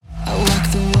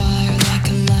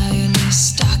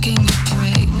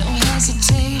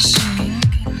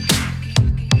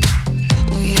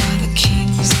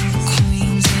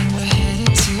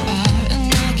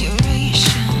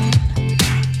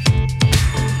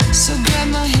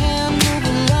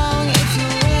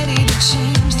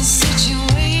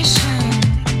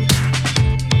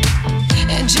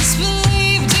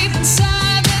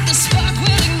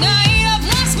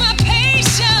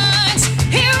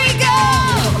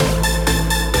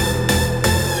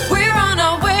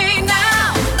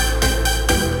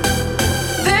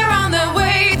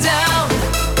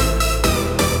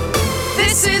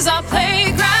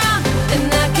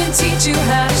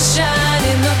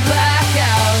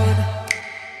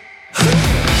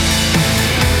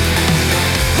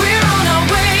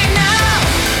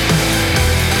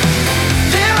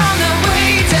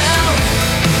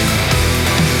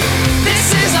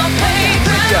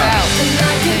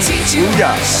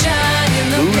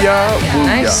Booyah.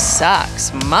 Nice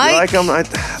socks, Mike. You like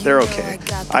them? They're okay.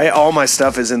 All my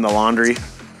stuff is in the laundry.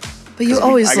 But you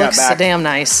always look so damn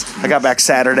nice. I got back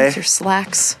Saturday. With your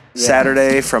slacks.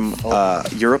 Saturday from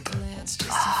Europe.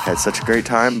 Had such a great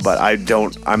time, but I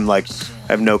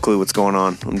have no clue what's going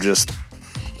on. I'm just...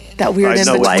 That weird in between.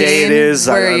 I know what day it is.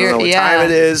 I don't know what time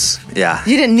it is. Yeah.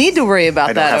 You didn't need to worry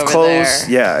about that over there. I don't have clothes.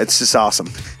 Yeah, it's just awesome.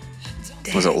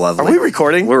 Was it lovely? Are we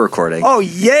recording? We're recording. Oh,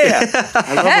 yeah.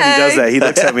 I love when he does that. He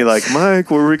looks at me like, Mike,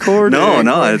 we're recording.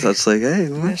 No. It's like, hey,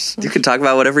 you can talk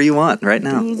about whatever you want right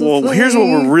now. Well, here's what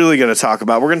we're really going to talk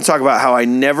about. We're going to talk about how I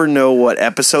never know what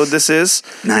episode this is.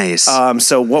 Nice.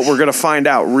 So what we're going to find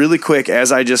out really quick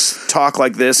as I just talk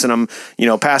like this and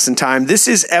I'm, passing time. This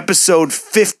is episode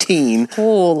 15.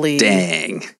 Holy.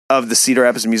 Dang. Of the Cedar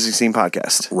Rapids Music Scene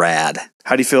Podcast. Rad.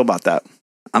 How do you feel about that?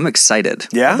 I'm excited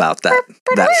about that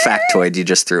factoid you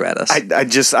just threw at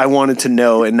us. I wanted to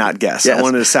know and not guess. Yes. I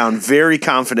wanted to sound very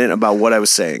confident about what I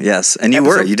was saying. Yes, and you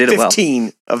were. You did it well.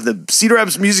 15 of the Cedar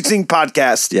Rapids Music Scene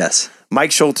Podcast. Yes.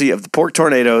 Mike Schulte of the Pork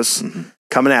Tornadoes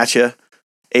coming at you.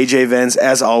 AJ Venz,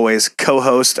 as always,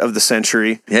 co-host of the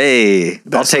Century. Hey,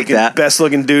 I'll take that. Best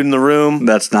looking dude in the room.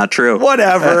 That's not true.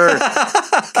 Whatever.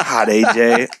 God,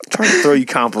 AJ. I'm trying to throw you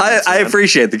compliments. I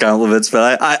appreciate the compliments,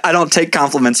 but I don't take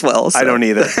compliments well. So. I don't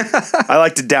either. I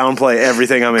like to downplay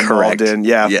everything I'm involved in.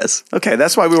 Yeah. Yes. Okay,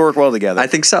 that's why we work well together. I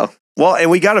think so. Well, and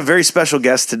we got a very special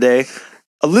guest today.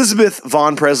 Alisabeth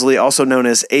Von Presley, also known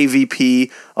as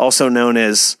AVP, also known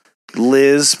as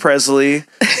Liz Presley.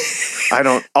 I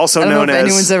don't know if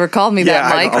anyone's ever called me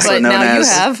that, Mike, but now you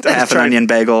have. Half an onion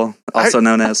bagel, also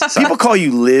known as. People call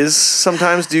you Liz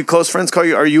sometimes. Do close friends call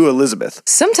you? Are you Elizabeth?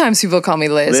 Sometimes people call me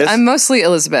Liz. I'm mostly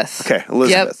Elizabeth. Okay,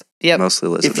 Elizabeth. Yep. Mostly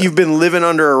Elizabeth. If you've been living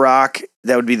under a rock,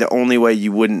 that would be the only way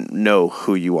you wouldn't know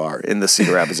who you are in the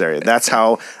Cedar Rapids area. That's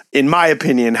how, in my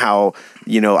opinion, how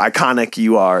iconic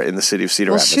you are in the city of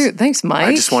Cedar Rapids. Shoot, thanks, Mike.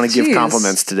 I just want to give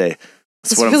compliments today.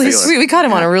 That's what really sweet. We caught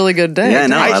him on a really good day. Yeah,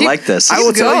 no, I like this. I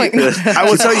will tell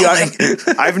you,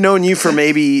 I've known you for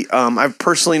maybe, I've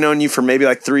personally known you for maybe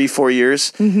like 3-4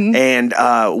 years. Mm-hmm.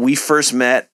 And we first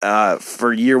met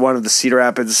for year one of the Cedar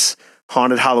Rapids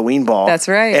Haunted Halloween Ball. That's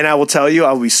right. And I will tell you,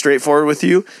 I'll be straightforward with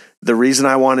you. The reason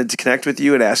I wanted to connect with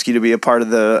you and ask you to be a part of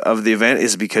the event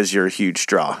is because you're a huge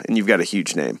draw and you've got a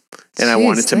huge name. And I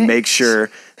wanted to make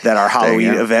sure that our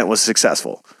Halloween event was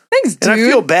successful. Thanks, dude. And I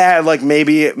feel bad, like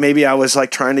maybe I was like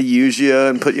trying to use you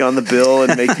and put you on the bill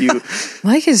and make you.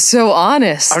 Mike is so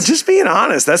honest. I'm just being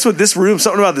honest. That's what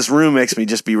something about this room makes me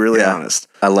just be really honest.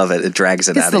 I love it. It drags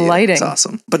it out of you. It's the lighting. It's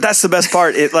awesome. But that's the best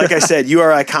part. Like I said, you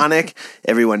are iconic.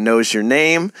 Everyone knows your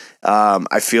name.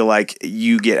 I feel like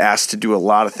you get asked to do a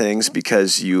lot of things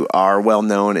because you are well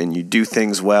known and you do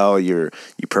things well. You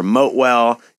promote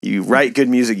well. You write good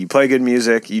music. You play good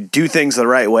music. You do things the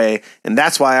right way. And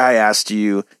that's why I asked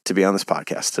you to be on this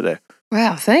podcast today.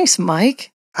 Wow. Thanks,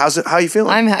 Mike. How are you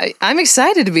feeling? I'm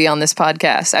excited to be on this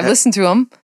podcast. I've listened to them.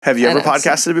 Have you ever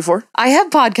podcasted before? I have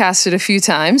podcasted a few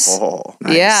times. Oh,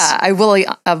 nice. Yeah, I will.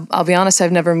 I'll be honest,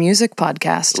 I've never music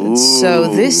podcasted. Ooh.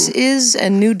 So this is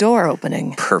a new door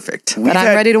opening. Perfect. But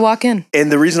I'm ready to walk in.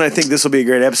 And the reason I think this will be a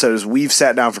great episode is we've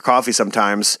sat down for coffee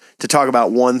sometimes to talk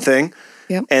about one thing.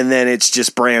 Yep. And then it's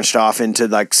just branched off into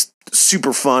like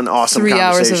super fun, awesome 3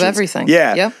 hours of everything.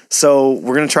 Yeah. Yep. So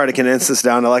we're going to try to condense this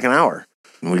down to like an hour.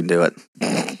 We can do it.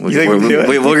 We're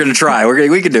going to try.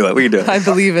 We can do it. We can do it. I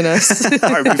believe in us. All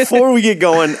right, before we get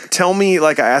going, tell me,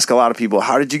 like I ask a lot of people,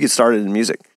 how did you get started in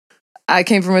music? I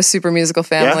came from a super musical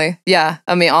family. Yeah.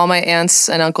 I mean, all my aunts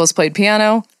and uncles played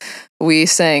piano. We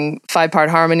sang 5-part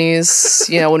harmonies,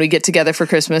 when we get together for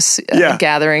Christmas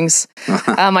gatherings.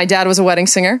 My dad was a wedding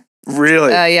singer.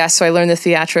 Really? Yeah. So I learned the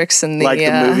theatrics and the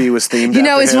movie was themed.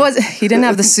 He didn't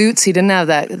have the suits. He didn't have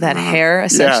that hair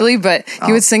essentially, but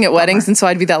he would sing at weddings, and so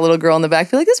I'd be that little girl in the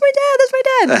back, be like, "That's my dad. That's my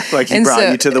dad." Like he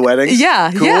brought you to the wedding.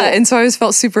 Yeah, cool. Yeah. And so I always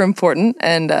felt super important,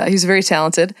 and he's very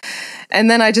talented. And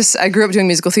then I grew up doing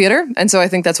musical theater, and so I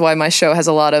think that's why my show has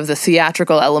a lot of the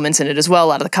theatrical elements in it as well, a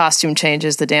lot of the costume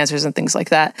changes, the dancers, and things like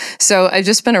that. So I've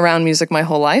just been around music my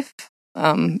whole life.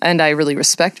 And I really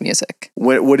respect music.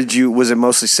 Was it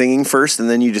mostly singing first and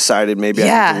then you decided maybe I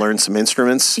had to learn some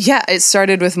instruments? Yeah, it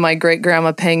started with my great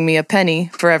grandma paying me a penny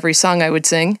for every song I would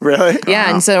sing. Really?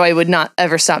 Yeah, and so I would not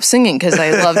ever stop singing because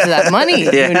I loved that money.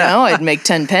 I'd make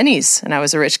 10 pennies and I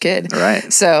was a rich kid.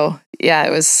 Right. So yeah,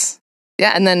 it was,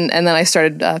 and then I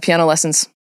started piano lessons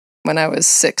when I was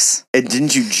 6. And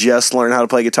didn't you just learn how to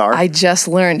play guitar? I just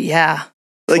learned, yeah.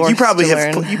 Like you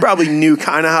probably knew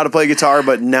kind of how to play guitar,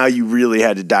 but now you really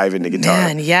had to dive into guitar.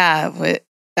 Man, yeah.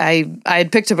 I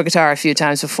had picked up a guitar a few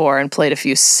times before and played a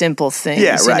few simple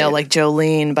things, like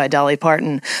Jolene by Dolly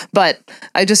Parton. But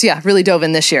I just, really dove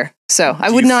in this year. So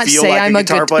I would not say I'm a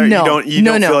guitar player. No, you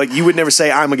don't feel like you would never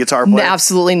say I'm a guitar player. No,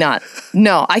 absolutely not.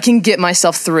 No, I can get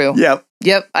myself through.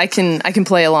 Yep. I can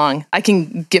play along. I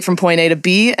can get from point A to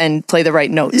B and play the right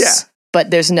notes. Yeah. But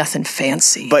there's nothing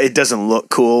fancy. But it doesn't look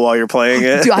cool while you're playing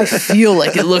it. I feel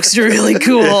like it looks really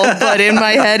cool, but in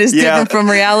my head is different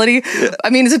from reality. I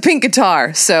mean, it's a pink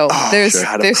guitar, so there's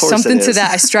something to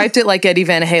that. I striped it like Eddie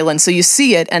Van Halen, so you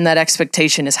see it and that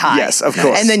expectation is high. Yes, of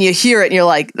course. And then you hear it and you're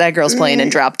like, that girl's playing in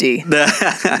drop D.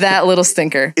 That little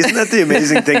stinker. Isn't that the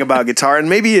amazing thing about guitar? And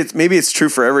maybe it's true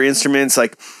for every instrument. It's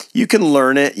like you can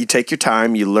learn it. You take your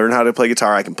time. You learn how to play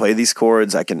guitar. I can play these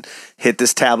chords. I can hit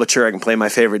this tablature. I can play my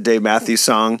favorite Dave Matthews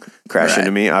song, Crash Into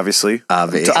Me, obviously.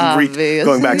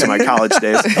 Going back to my college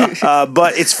days.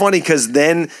 But it's funny because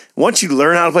then once you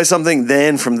learn how to play something,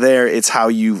 then from there it's how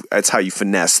you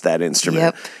finesse that instrument.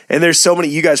 Yep. And there's so many,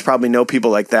 you guys probably know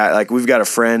people like that. Like we've got a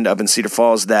friend up in Cedar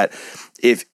Falls that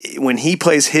when he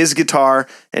plays his guitar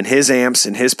and his amps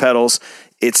and his pedals,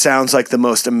 it sounds like the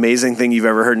most amazing thing you've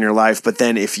ever heard in your life. But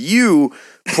then if you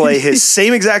play his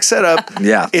same exact setup,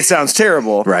 it sounds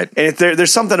terrible. Right. And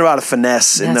there's something about a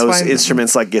finesse in those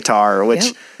instruments like guitar, which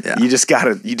you just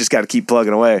gotta keep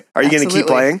plugging away. Are you going to keep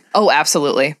playing? Oh,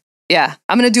 absolutely. Yeah,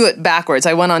 I'm going to do it backwards.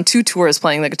 I went on 2 tours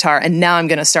playing the guitar, and now I'm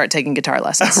going to start taking guitar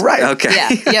lessons. Right. Okay.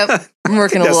 Yeah. Yep. I'm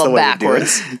working a little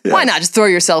backwards. Why not? Just throw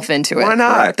yourself into it. Why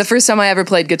not? Right. The first time I ever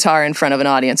played guitar in front of an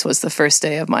audience was the first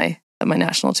day of my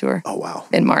national tour. Oh, wow.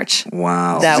 In March.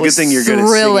 Wow. That it's a was good thing you're thrilling. good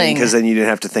at singing because then you didn't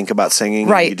have to think about singing.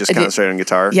 Right. You just concentrate on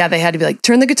guitar. Yeah, they had to be like,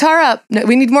 turn the guitar up. No,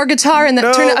 we need more guitar. And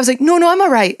then turn it. I was like, no, I'm all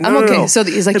right. I'm okay. No. So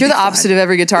he's like, you're the opposite of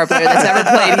every guitar player that's ever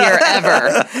played here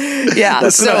ever. Yeah.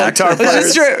 That's so guitar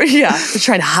players. They're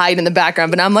trying to hide in the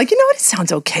background, but I'm like, you know what? It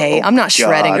sounds okay. I'm not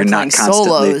shredding or playing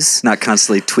solos. Not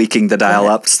constantly tweaking the dial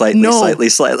up slightly.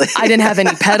 I didn't have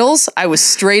any pedals. I was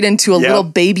straight into a little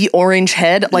baby orange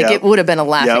head. Like it would have been a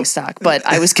laughing stock, but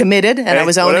I was committed and I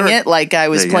was owning it like I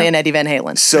was playing Eddie Van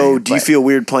Halen. So do you feel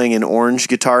weird playing an orange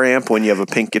guitar amp when you have a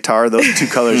pink guitar? Those two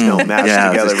colors don't match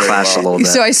together very clash well. a little bit.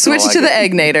 So I switched to the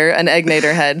an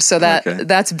Egnator head. So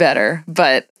that's better.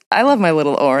 But I love my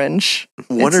little orange.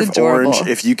 Wonder it's if adorable. Orange,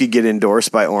 if you could get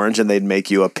endorsed by Orange and they'd make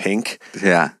you a pink.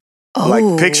 Yeah.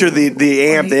 Like picture the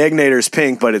amp, the Egnator's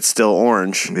pink, but it's still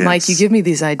orange. Yes. Mike, you give me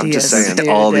these ideas. just saying. dude,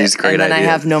 All these great and then ideas.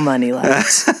 I have no money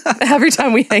left. Every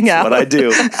time we hang out. What I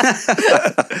do.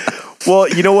 Well,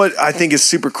 you know what I think is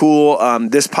super cool?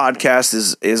 This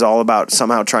podcast is all about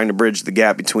somehow trying to bridge the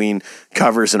gap between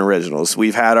covers and originals.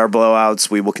 We've had our blowouts.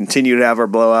 We will continue to have our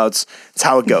blowouts. It's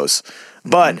how it goes.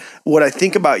 But what I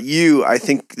think about you, I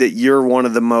think that you're one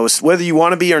of the most, whether you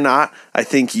want to be or not, I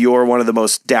think you're one of the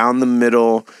most down the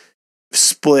middle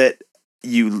split.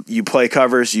 You play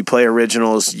covers, you play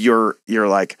originals. You're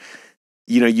like,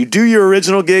 you do your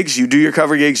original gigs, you do your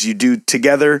cover gigs, you do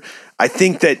together. I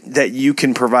think that you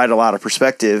can provide a lot of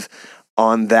perspective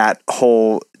on that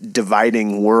whole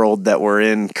dividing world that we're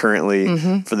in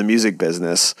currently for the music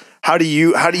business. How do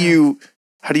you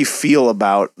feel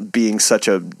about being such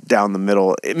a down the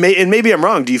middle? And maybe I'm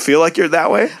wrong. Do you feel like you're that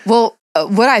way? Well,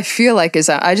 what I feel like is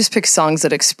I just pick songs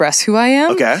that express who I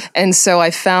am. Okay. And so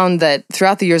I found that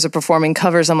throughout the years of performing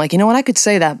covers, I'm like, you know what? I could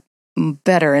say that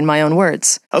better in my own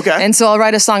words. Okay. And so I'll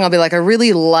write a song. I'll be like, I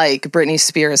really like Britney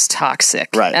Spears' Toxic.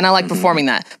 Right. And I like performing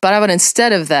that. But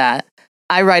instead of that,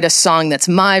 I write a song that's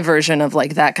my version of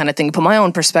like that kind of thing, put my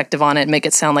own perspective on it, make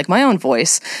it sound like my own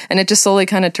voice. And it just slowly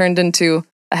kind of turned into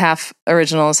a half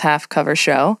originals, half cover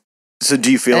show. So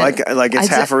do you feel like it's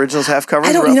half originals, half covers?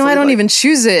 I don't even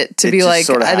choose it to be like,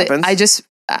 sort of happens? I just,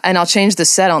 and I'll change the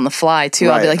set on the fly too.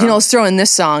 I'll be like, let's throw in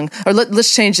this song or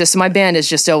let's change this. My band is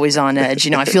just always on edge.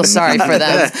 I feel sorry for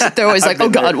them. They're always like, oh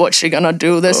God, what's she going to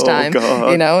do this time?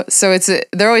 God. So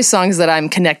they're always songs that I'm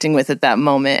connecting with at that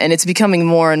moment. And it's becoming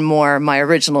more and more my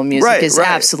original music is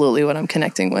absolutely what I'm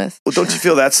connecting with. Well, don't you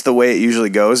feel that's the way it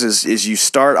usually goes is you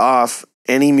start off,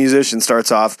 any musician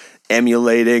starts off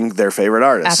emulating their favorite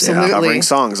artists, covering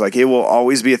songs. Like it will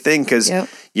always be a thing because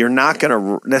you're not going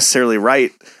to necessarily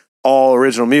write all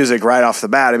original music right off the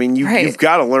bat. I mean, you've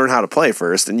got to learn how to play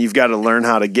first, and you've got to learn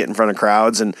how to get in front of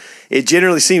crowds. And it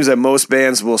generally seems that most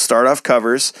bands will start off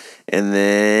covers, and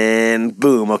then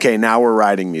boom, okay, now we're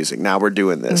writing music. Now we're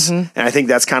doing this. And I think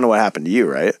that's kind of what happened to you,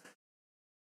 right?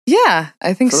 Yeah,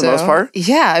 I think so. For the most part?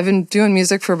 Yeah, I've been doing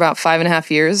music for about 5.5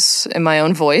 years in my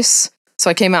own voice. So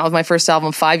I came out with my first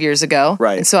album 5 years ago.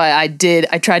 Right. And so I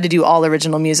tried to do all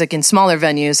original music in smaller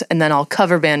venues and then all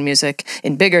cover band music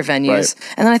in bigger venues.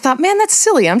 Right. And then I thought, man, that's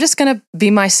silly. I'm just going to be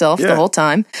myself Yeah. the whole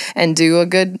time and do a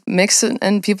good mix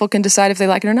and people can decide if they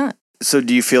like it or not. So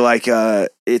do you feel like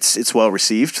it's well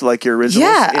received, like your originals?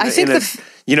 Yeah, I think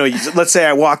let's say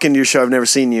I walk into your show, I've never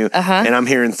seen you, and I'm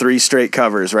hearing 3 straight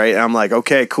covers, right? And I'm like,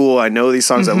 okay, cool, I know these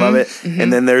songs, I love it.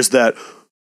 And then there's that,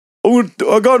 oh,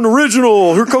 I got an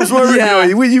original. Here comes my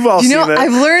original. You've all seen that.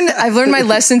 I've learned my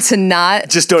lesson to not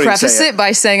just don't preface say it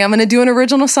by saying I'm going to do an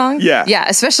original song. Yeah. Yeah.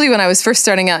 Especially when I was first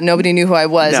starting out, nobody knew who I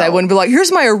was. No. I wouldn't be like,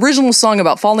 here's my original song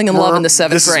about falling in love in the 7th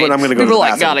grade. This is when I'm going to go People to the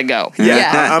like, bathroom. gotta go. Yeah.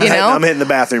 Yeah. I'm hitting the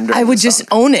bathroom. I would just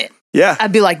own it. Yeah.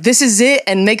 I'd be like, this is it,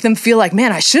 and make them feel like,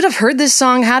 man, I should have heard this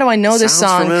song. How do I know this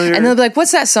Sounds song? familiar. And they'll be like,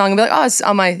 what's that song? I'd be like, oh, it's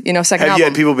on my second Have you album.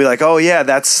 had people be like, oh yeah,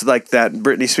 that's like that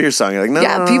Britney Spears song? You're like, no,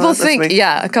 Yeah, people that's think, me.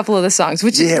 a couple of the songs,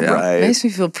 which right. makes me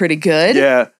feel pretty good.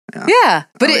 Yeah. Yeah,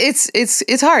 but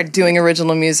it's hard doing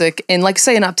original music in, like,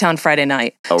 say, an Uptown Friday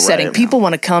night setting. Right. People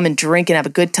want to come and drink and have a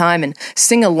good time and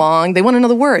sing along. They want to know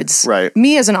the words. Right.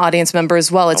 Me as an audience member as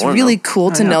well, it's really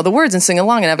cool to know the words and sing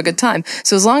along and have a good time.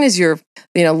 So as long as you're,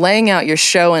 laying out your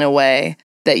show in a way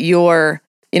that you're,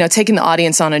 taking the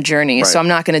audience on a journey. Right. So I'm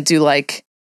not going to do like,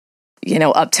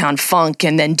 Uptown Funk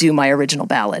and then do my original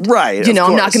ballad. Right. I'm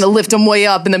not going to lift them way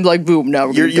up and then be like, boom, no,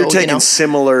 You're taking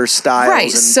similar styles. Right.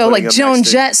 And So putting like them Joan next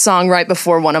to- Jett's song right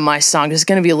before one of my songs is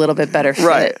going to be a little bit better fit.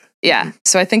 Right. Yeah.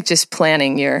 So I think just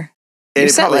planning your And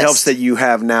it set probably list. helps that you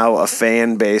have now a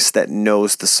fan base that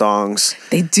knows the songs.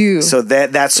 They do. So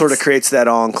that sort of creates that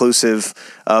all-inclusive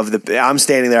of I'm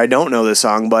standing there, I don't know this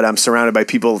song, but I'm surrounded by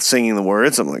people singing the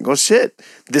words. I'm like, oh shit,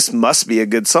 this must be a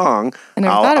good song. I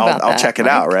never thought about that. I'll check it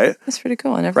out, right? That's pretty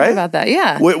cool. I never thought about that.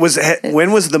 Yeah.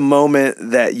 When was the moment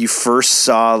that you first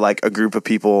saw like a group of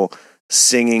people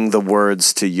singing the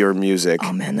words to your music?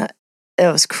 Oh man, it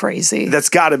was crazy. That's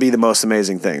got to be the most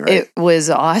amazing thing, right? It was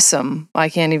awesome. I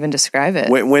can't even describe it.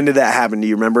 When did that happen? Do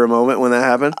you remember a moment when that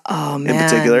happened? Oh man. In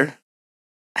particular?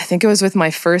 I think it was with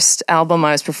my first album.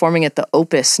 I was performing at the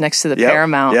Opus next to the Yep.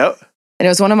 Paramount. Yep. And it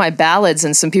was one of my ballads,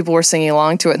 and some people were singing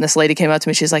along to it. And this lady came up to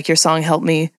me. She's like, your song helped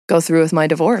me go through with my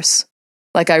divorce.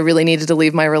 Like, I really needed to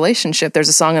leave my relationship. There's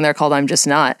a song in there called I'm Just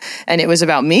Not. And it was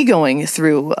about me going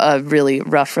through a really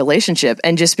rough relationship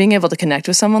and just being able to connect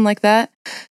with someone like that.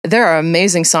 There are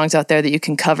amazing songs out there that you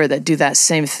can cover that do that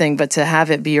same thing, but to have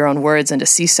it be your own words and to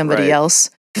see somebody Right. else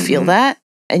feel that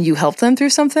and you help them through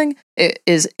something, it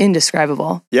is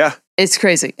indescribable. Yeah. It's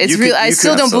crazy. It's You real. could- I you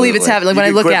still could- don't believe it's happening. Like, when I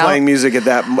You look quit out, playing music at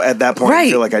that point, Right.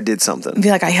 I feel like I did something. be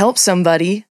like, I helped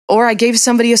somebody, or I gave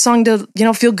somebody a song to,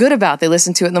 feel good about. They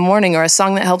listen to it in the morning, or a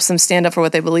song that helps them stand up for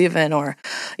what they believe in, or,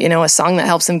 a song that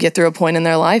helps them get through a point in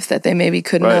their life that they maybe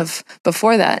couldn't Right. have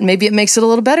before that. And maybe it makes it a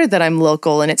little better that I'm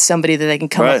local and it's somebody that they can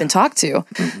come Right. up and talk to.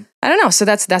 I don't know. So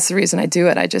that's the reason I do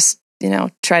it. I just,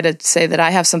 try to say that I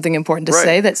have something important to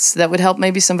Right. say that would help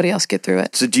maybe somebody else get through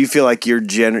it. So do you feel like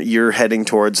you're heading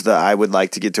towards I would like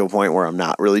to get to a point where I'm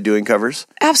not really doing covers?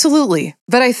 Absolutely.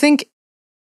 But I think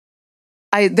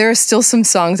there are still some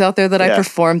songs out there that I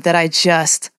perform that I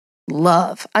just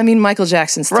love. I mean, Michael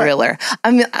Jackson's Thriller.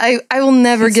 I mean, I will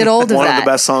never get old of that. One of the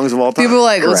best songs of all time. People are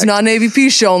like, well, it's Correct. not an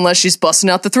AVP show unless she's busting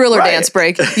out the Thriller Right. dance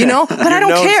break, But I don't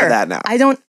known care. for that now.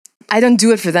 I don't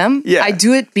do it for them. Yeah. I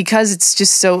do it because it's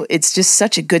just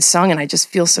such a good song and I just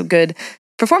feel so good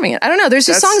performing it. I don't know. There's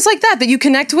just songs like that you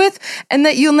connect with and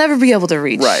that you'll never be able to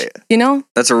reach. Right.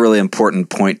 That's a really important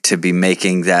point to be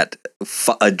making that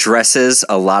addresses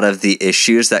a lot of the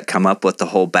issues that come up with the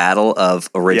whole battle of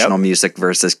original music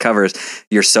versus covers.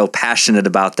 You're so passionate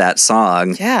about that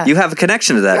song. Yeah. You have a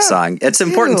connection to that song. It's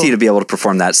important to you to be able to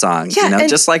perform that song, Yeah,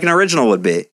 just like an original would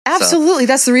be. Absolutely.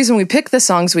 That's the reason we pick the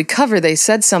songs we cover. They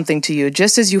said something to you,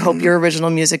 just as you hope your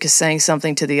original music is saying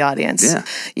something to the audience. Yeah.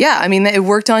 Yeah. I mean, it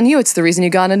worked on you. It's the reason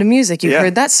you got into music. You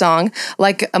heard that song.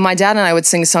 Like my dad and I would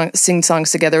sing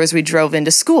songs together as we drove into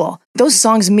school. Those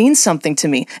songs mean something to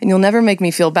me, and you'll never make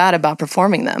me feel bad about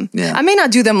performing them. Yeah. I may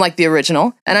not do them like the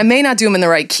original, and I may not do them in the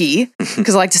right key,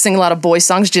 because I like to sing a lot of boy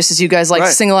songs, just as you guys like to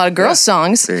sing a lot of girl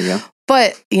songs. There you go.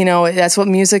 But, that's what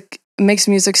makes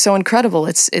music so incredible.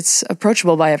 It's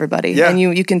approachable by everybody, and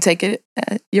you can take it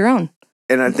your own.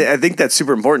 And I think that's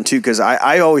super important too, because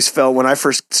I always felt when I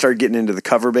first started getting into the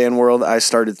cover band world, I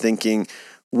started thinking,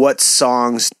 what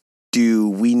songs do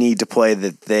we need to play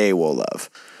that they will love?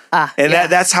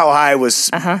 That's how I was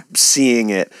seeing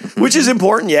it, which is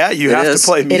important. Yeah, you have to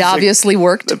play music. It obviously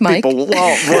worked, Mike. People,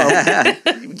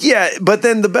 yeah, but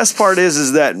then the best part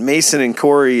is that Mason and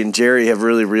Corey and Jerry have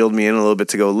really reeled me in a little bit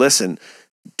to go, listen,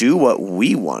 do what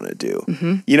we want to do.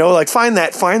 Like find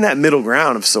that middle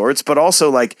ground of sorts, but also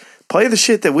like play the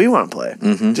shit that we want to play,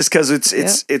 just because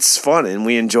it's fun and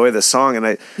we enjoy the song, and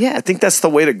I think that's the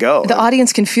way to go. The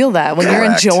audience can feel that when you're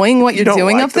enjoying what you're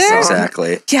doing up there.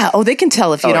 Exactly. Yeah. Oh, they can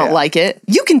tell if you don't like it.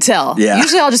 You can tell. Yeah.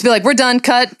 Usually I'll just be like, we're done,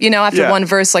 cut. After one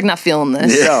verse, like not feeling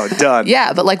this. No, done.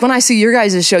 Yeah, but like when I see your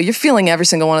guys' show, you're feeling every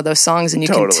single one of those songs, and you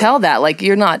can tell that like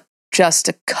you're not just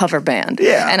a cover band.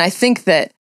 Yeah. And I think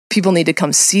that people need to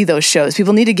come see those shows.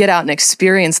 People need to get out and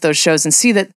experience those shows and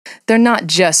see that they're not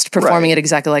just performing it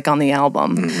exactly like on the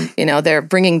album. They're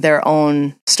bringing their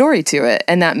own story to it,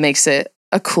 and that makes it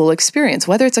a cool experience,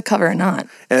 whether it's a cover or not.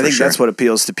 And I think that's what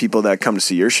appeals to people that come to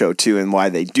see your show too, and why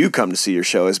they do come to see your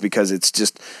show is because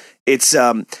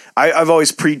I've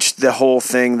always preached the whole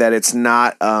thing that it's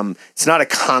not a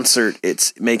concert,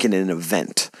 it's making it an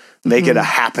event. Make it a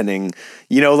happening,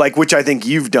 which I think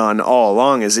you've done all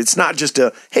along is it's not just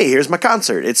hey, here's my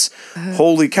concert. It's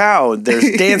holy cow,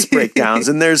 there's dance breakdowns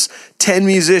and there's 10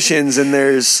 musicians and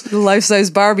there's the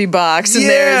life-size Barbie box and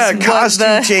there's costume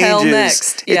what the changes. Hell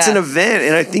next. It's an event,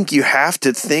 and I think you have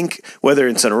to think, whether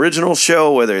it's an original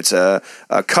show, whether it's a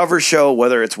cover show,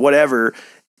 whether it's whatever,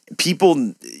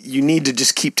 you need to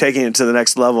just keep taking it to the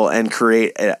next level and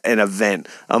create an event,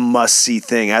 a must-see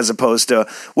thing, as opposed to,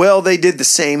 well, they did the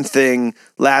same thing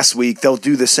last week, they'll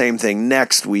do the same thing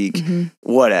next week,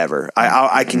 whatever.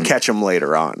 I can catch them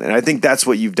later on. And I think that's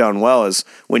what you've done well, is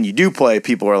when you do play,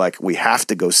 people are like, we have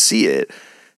to go see it.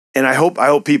 And I hope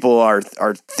people are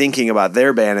thinking about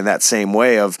their band in that same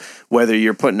way, of whether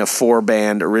you're putting a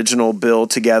 4-band original bill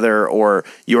together or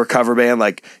your cover band,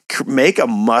 like make a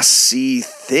must-see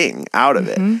thing out of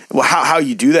it. Well, how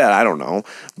you do that, I don't know,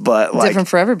 but like different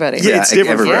for everybody. Yeah, it's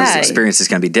different. Everybody's experience is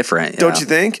going to be different. Don't you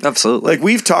think? Absolutely. Like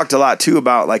we've talked a lot too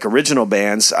about like original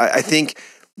bands. I think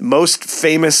most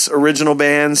famous original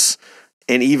bands,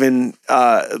 and even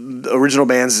original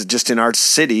bands just in our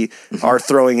city, are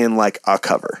throwing in like a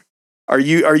cover. Are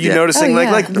you noticing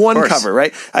like one cover,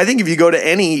 right? I think if you go to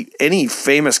any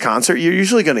famous concert, you're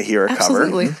usually going to hear a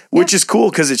cover, which is cool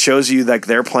because it shows you like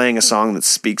they're playing a song that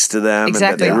speaks to them and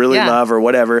that they really love or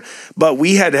whatever. But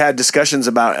we had discussions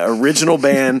about original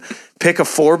band, pick a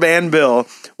 4-band bill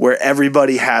where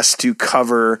everybody has to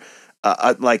cover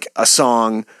like a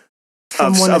song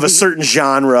of a certain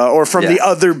genre, or from the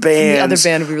other bands,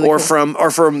 really or cool.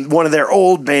 from one of their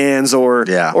old bands, or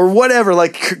whatever.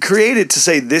 Like create it to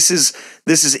say this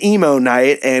is emo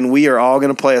night, and we are all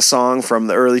going to play a song from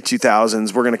the early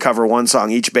 2000s. We're going to cover one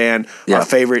song each band, our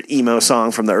favorite emo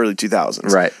song from the early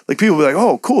 2000s. Right. Like people will be like,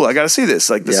 oh, cool, I got to see this.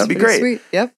 Like this would be great. Sweet.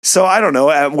 Yep. So I don't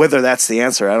know whether that's the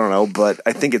answer. I don't know, but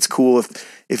I think it's cool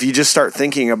if you just start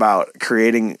thinking about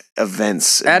creating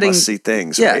events and must-see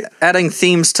things. Right? Adding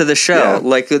themes to the show.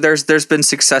 Like there's been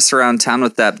success around town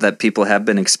with that people have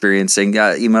been experiencing.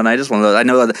 Emo night is one of those. I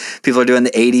know that people are doing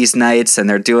the 80s nights, and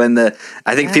they're doing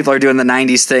people are doing the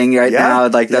 90s thing right now.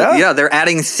 Like they're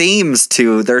adding themes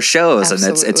to their shows.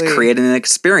 Absolutely. And it's creating an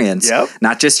experience.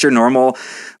 Not just your normal,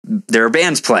 there are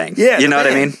bands playing. You know what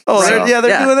I mean? Oh, they're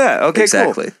doing that. Okay,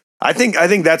 exactly. Cool. I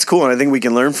think that's cool, and I think we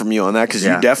can learn from you on that, because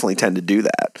you definitely tend to do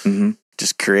that.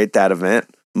 Just create that event.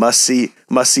 Must see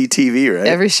TV, right?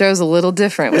 Every show's a little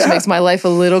different, which makes my life a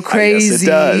little crazy.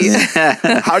 Yes, it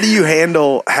does. How do you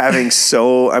handle having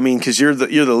because you're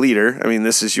the leader. I mean,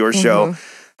 this is your show.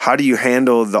 How do you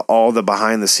handle all the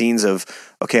behind the scenes of,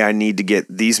 okay, I need to get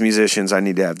these musicians, I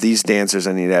need to have these dancers,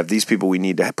 I need to have these people, we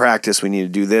need to practice, we need to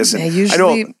do this. And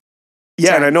usually,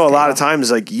 and I know a lot of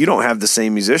times, like, you don't have the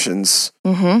same musicians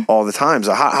all the time.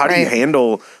 So how do you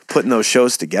handle putting those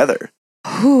shows together?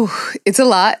 It's a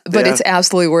lot, but it's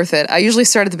absolutely worth it. I usually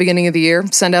start at the beginning of the year,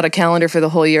 send out a calendar for the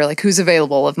whole year, like who's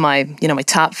available of my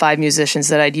top 5 musicians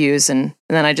that I'd use. And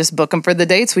then I just book them for the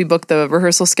dates. We book the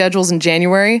rehearsal schedules in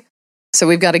January. So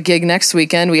we've got a gig next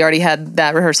weekend. We already had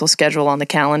that rehearsal schedule on the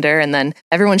calendar. And then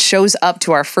everyone shows up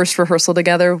to our first rehearsal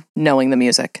together knowing the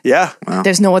music. Yeah. Wow.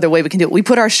 There's no other way we can do it. We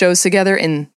put our shows together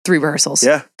in 3 rehearsals.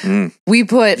 Yeah. We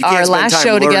put our last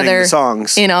show together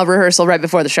in a rehearsal right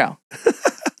before the show.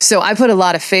 So I put a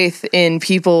lot of faith in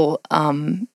people,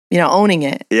 owning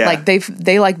it. Yeah. Like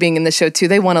they like being in the show too.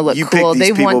 They want to look cool.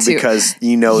 They want to, because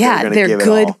they're going to give it all. They're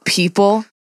good people.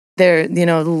 They're,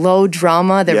 low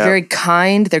drama. They're very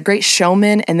kind. They're great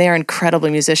showmen, and they are incredible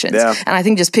musicians. Yeah. And I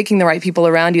think just picking the right people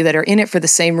around you that are in it for the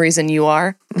same reason you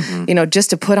are,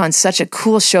 just to put on such a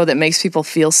cool show that makes people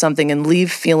feel something and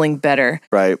leave feeling better.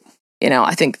 Right.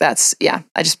 I think that's,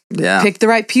 I just pick the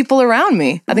right people around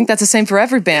me. I think that's the same for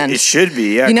every band. It should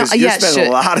be, because you spend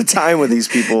a lot of time with these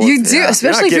people. You do,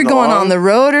 especially if you're going on the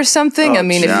road or something.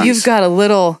 If you've got a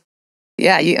little,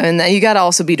 and then you got to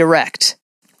also be direct,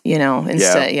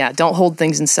 instead, don't hold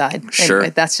things inside. Sure.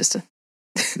 Anyway, that's just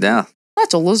Yeah.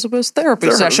 That's Elizabeth's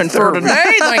therapy session for today.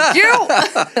 Thank you.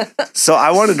 So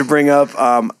I wanted to bring up,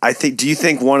 do you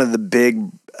think one of the big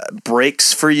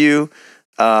breaks for you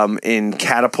in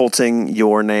catapulting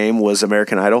your name was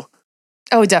American Idol?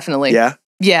 Oh, definitely. Yeah?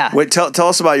 Yeah. Wait, tell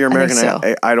us about your American so.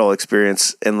 Idol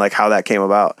experience and like how that came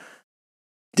about.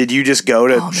 Did you just go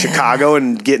to Chicago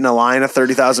and get in a line of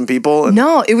 30,000 people?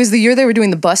 No, it was the year they were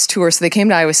doing the bus tour, so they came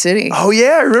to Iowa City. Oh,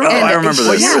 yeah, I remember. I remember this.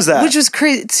 What year was that? Which was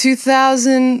crazy.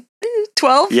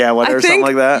 2012? Yeah, whatever, something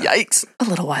like that. Yikes. A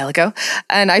little while ago.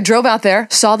 And I drove out there,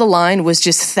 saw the line was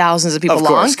just thousands of people Of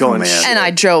course, long. going And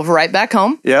I drove right back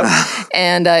home. Yep.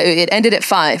 And it ended at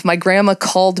 5. My grandma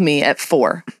called me at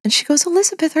 4. And she goes,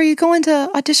 Elizabeth, are you going to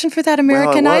audition for that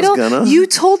American Idol? You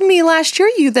told me last year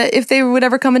that if they would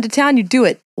ever come into town, you'd do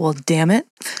it. Well, damn it.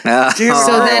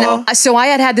 So I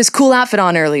had this cool outfit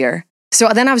on earlier. So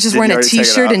then I was just wearing a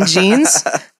t-shirt and jeans.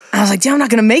 I was like, damn, I'm not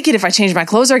going to make it if I change my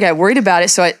clothes or I get worried about it.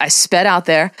 So I sped out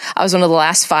there. I was one of the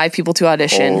last 5 people to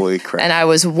audition. Holy crap. And I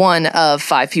was one of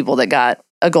 5 people that got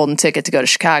a golden ticket to go to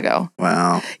Chicago.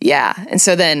 Wow. Yeah. And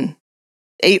so then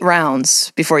 8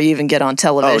 rounds before you even get on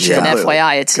television. And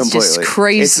FYI, it's just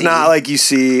crazy. It's not like you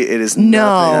see, it is nothing.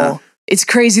 No. It's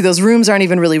crazy. Those rooms aren't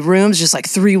even really rooms, just like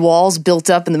 3 walls built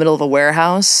up in the middle of a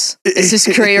warehouse. It's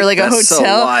just crazy. Or like a hotel. So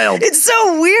wild. It's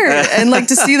so weird. And like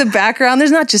to see the background,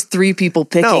 there's not just 3 people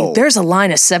picking. No. There's a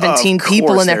line of 17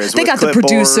 people in there. They got the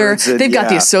producer. They've got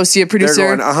the associate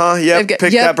producer. They're going,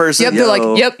 pick that person. Yep, they're like,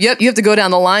 yep. You have to go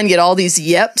down the line, get all these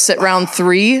yeps at round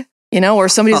 3, or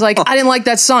somebody's like, I didn't like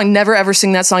that song. Never ever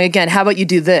sing that song again. How about you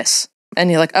do this? And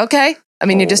you're like, okay. I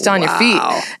mean, you're just on your feet.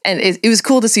 And it was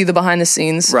cool to see the behind the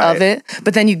scenes of it.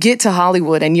 But then you get to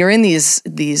Hollywood and you're in these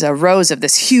rows of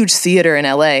this huge theater in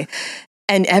LA.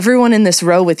 And everyone in this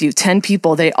row with you, 10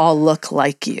 people, they all look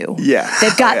like you. Yeah.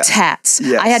 They've got tats.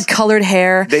 Yes. I had colored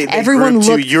hair. They Everyone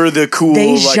looked. You're the cool,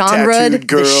 they genred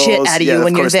the shit out of you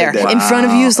when you're there. In front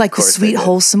of you is like the sweet,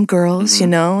 wholesome girls, the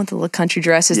little country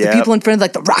dresses. The people in front of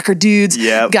like the rocker dudes,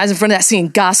 guys in front of that singing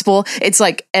gospel. It's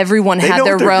like everyone had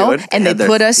their row and they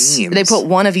put they put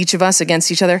one of each of us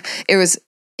against each other. It was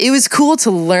cool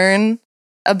to learn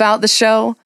about the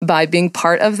show by being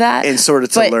part of that. And sort of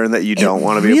to learn that you don't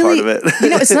want to be a part of it.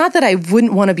 It's not that I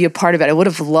wouldn't want to be a part of it. I would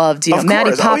have loved,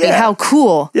 Maddie Poppy, how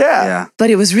cool. Yeah.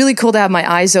 But it was really cool to have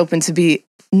my eyes open to be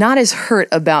not as hurt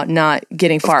about not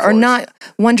getting far or not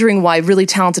wondering why really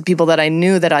talented people that I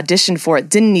knew that auditioned for it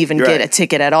didn't even get a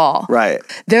ticket at all. Right.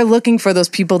 They're looking for those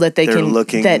people that they can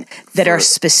that are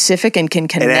specific and can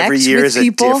connect with people. And every year is a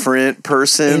different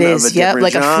person. It is, like genre,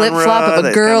 a flip-flop of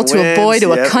a girl to a boy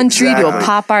to a country to a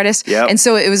pop artist. Yep. And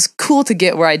so it was cool to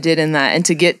get where I did in that and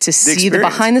to get to see the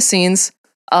behind the scenes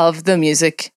of the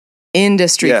music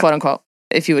industry, quote unquote.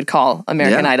 If you would call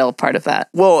American Idol part of that.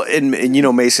 Well, and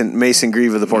Mason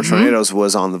Grieve of the Porch Tornadoes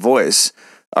was on The Voice.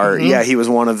 He was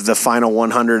one of the final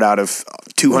 100 out of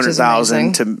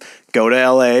 200,000 to go to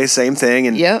LA, same thing,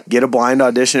 and get a blind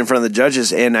audition in front of the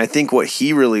judges. And I think what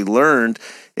he really learned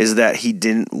is that he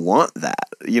didn't want that.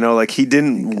 He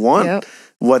didn't want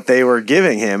what they were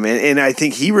giving him. And I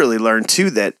think he really learned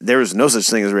too that there was no such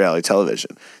thing as reality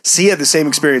television. So he had the same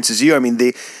experience as you. I mean,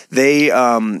 they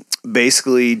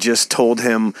basically just told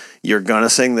him, you're going to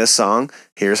sing this song.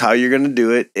 Here's how you're going to do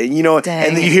it. And,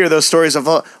 and then you hear those stories of,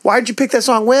 why'd you pick that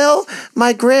song? Well,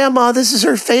 my grandma, this is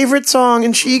her favorite song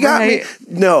and she got me.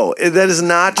 No, that is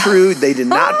not true. They did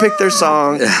not pick their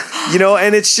song,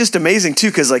 and it's just amazing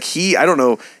too. Cause like I don't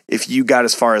know if you got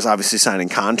as far as obviously signing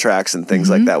contracts and things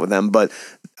like that with them, but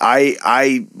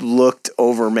I looked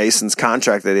over Mason's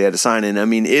contract that he had to sign, and I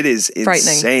mean, it is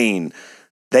insane.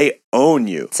 They own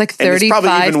you. It's like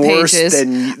 35 pages.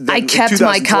 Than I kept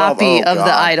my copy of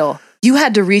the Idol. You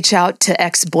had to reach out to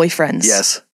ex-boyfriends.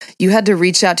 Yes. You had to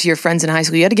reach out to your friends in high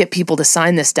school. You had to get people to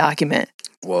sign this document.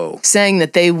 Whoa. Saying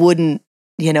that they wouldn't,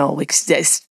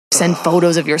 send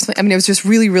photos of yours. I mean, it was just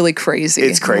really, really crazy.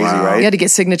 It's crazy, right? You had to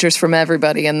get signatures from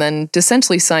everybody and then to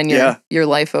essentially sign your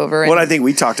life over. Well, I think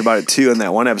we talked about it too in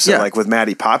that one episode, like with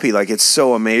Maddie Poppy. Like, it's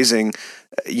so amazing,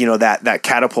 that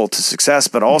catapult to success,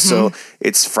 but also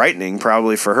it's frightening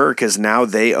probably for her because now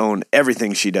they own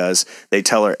everything she does. They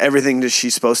tell her everything that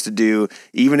she's supposed to do,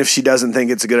 even if she doesn't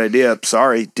think it's a good idea.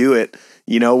 Sorry, do it.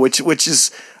 Which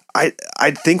is.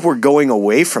 I think we're going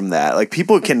away from that. Like,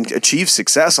 people can achieve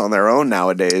success on their own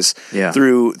nowadays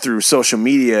through social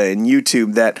media and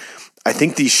YouTube, that I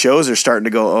think these shows are starting to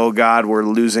go, oh God, we're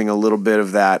losing a little bit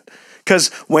of that.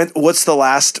 Because what's the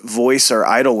last Voice or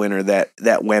Idol winner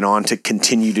that went on to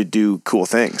continue to do cool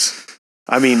things?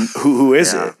 I mean, who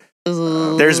is it?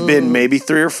 There's been maybe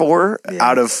 3 or 4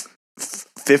 out of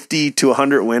 50 to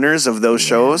 100 winners of those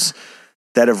shows.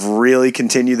 that have really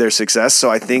continued their success.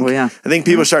 So I think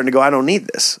people are starting to go, I don't need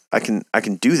this. I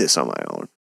can do this on my own.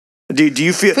 Do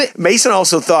you feel Mason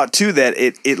also thought too that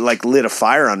it like lit a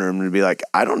fire under him to be like,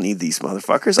 I don't need these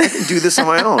motherfuckers. I can do this on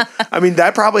my own. I mean,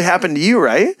 that probably happened to you,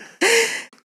 right?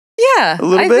 Yeah,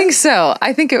 I think so.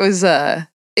 I think it was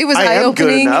eye-opening. I am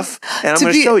good enough, and I'm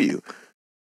going to show you.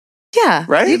 Yeah,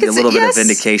 right. A little bit of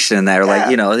vindication in there, like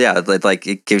like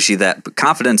it gives you that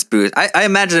confidence boost. I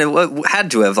imagine it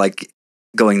had to have like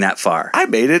going that far. I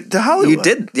made it to Hollywood.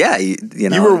 You did, yeah. You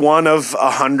know, you were one of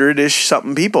 100-ish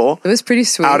something people. It was pretty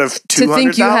sweet out of 200,000. To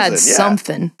think you had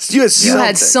something. You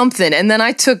had something, and then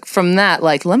I took from that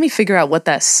like, let me figure out what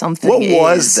that something is. What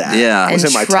was that? Yeah, was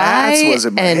it my tats? Was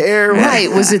it my hair?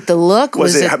 Right? Was it the look?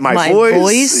 Was it my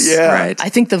voice? Yeah, right. I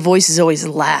think the voice is always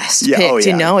last picked.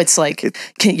 You know, it's like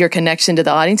your connection to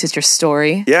the audience. It's your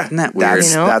story. Yeah, isn't that weird?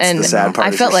 That's the sad part.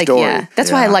 I felt like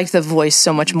that's why I liked the voice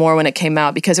so much more when it came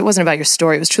out, because it wasn't about your story.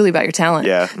 It was truly about your talent.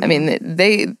 Yeah. I mean,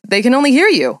 they can only hear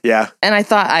you. Yeah. And I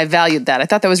thought I valued that. I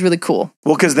thought that was really cool.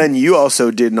 Well, because then you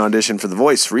also did an audition for The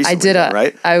Voice recently. I did,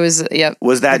 right? I was,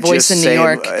 Was that The Voice just in saying, New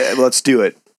York? Let's do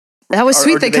it? That was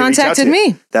sweet. They contacted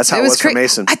me. That's how it was for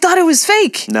Mason. I thought it was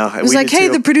fake. No, it was like, hey,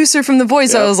 the producer from The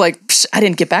Voice. I was like, I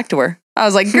didn't get back to her. I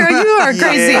was like, girl, you are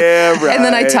crazy. Yeah, right. And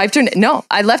then I typed her. No,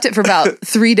 I left it for about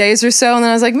 3 days or so. And then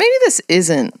I was like, maybe this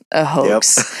isn't a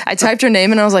hoax. Yep. I typed her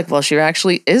name and I was like, well, she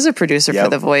actually is a producer for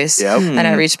The Voice. Yep. And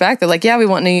I reached back. They're like, yeah, we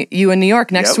want you in New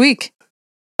York next week.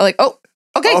 I'm like, oh,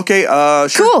 okay. Okay,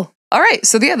 sure. Cool. All right.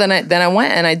 So then I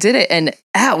went and I did it, and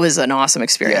that was an awesome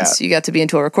experience. Yeah. You got to be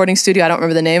into a recording studio. I don't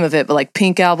remember the name of it, but like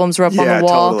Pink albums were up on the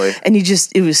wall. Totally. And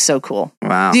it was so cool.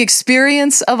 Wow. The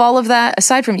experience of all of that,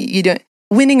 aside from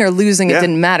winning or losing, it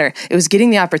didn't matter. It was getting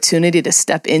the opportunity to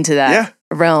step into that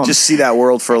realm. Just see that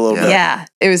world for a little bit. Yeah.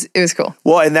 It was cool.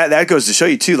 Well, and that goes to show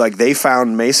you too, like they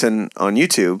found Mason on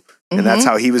YouTube. And that's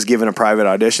how he was given a private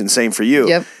audition. Same for you.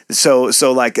 Yep. So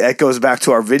like that goes back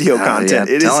to our video content.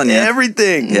 It is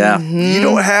everything. Yeah. You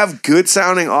don't have good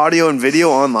sounding audio and video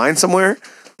online somewhere.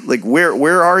 Like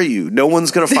where are you? No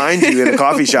one's gonna find you in a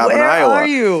coffee shop in Iowa. Where are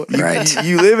you? Right.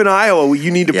 You live in Iowa.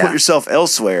 You need to put yourself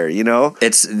elsewhere. You know.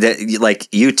 It's like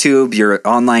YouTube, your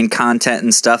online content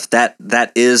and stuff.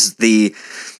 That is the,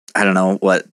 I don't know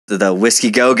what. The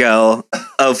whiskey go-go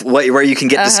of where you can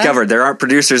get discovered. There aren't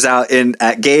producers out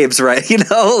at Gabe's, right? You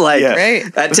know, like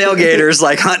at tailgaters,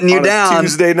 like hunting you down.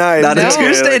 Tuesday night. Not a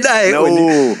Tuesday night.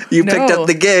 No. You picked up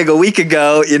the gig a week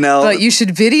ago, you know. But you should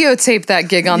videotape that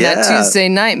gig on that Tuesday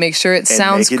night. Make sure it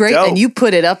sounds great. And you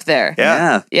put it up there.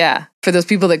 Yeah. For those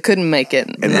people that couldn't make it.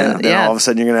 And then all of a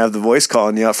sudden you're going to have The Voice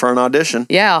calling you up for an audition.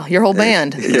 Yeah, your whole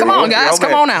band. Come on, guys,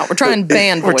 come on out. We're trying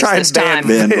band voice this time.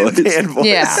 Band voice.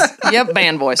 Yeah. Yep,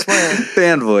 band voice. We're in.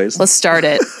 Band voice. Let's start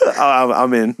it.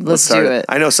 I'm in. Let's do it.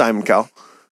 I know Simon Cowell.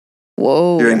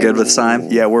 Whoa. You're in good with Simon?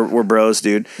 Yeah, we're bros,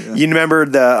 dude. Yeah. You remember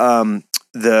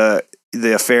the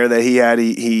affair that he had?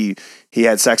 He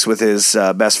had sex with his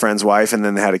best friend's wife, and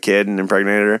then they had a kid and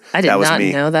impregnated her. I did not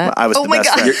know that. I was the best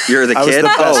friend. You're the kid?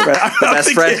 The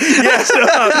best friend? Yes,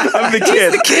 I'm the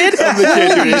kid. He's the kid? I'm the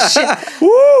kid, dude.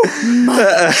 Woo!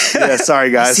 Yeah,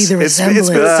 sorry, guys. See the it's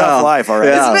been a tough life, all right.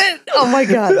 Yeah. Oh, my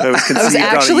God. I was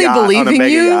actually believing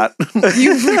you.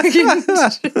 You freaking...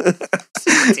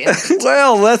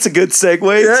 Well, that's a good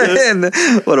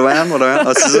segue. What do I am?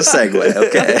 This is a segue.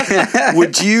 Okay.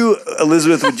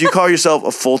 Elizabeth, would you call yourself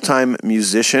a full-time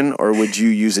musician, or would you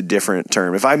use a different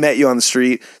term? If I met you on the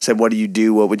street, said, what do you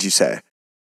do? What would you say?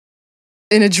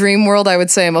 In a dream world, I would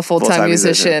say I'm a full-time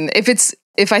musician.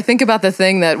 If I think about the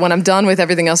thing that when I'm done with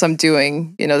everything else I'm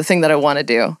doing, the thing that I want to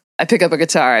do, I pick up a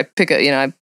guitar, I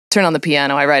turn on the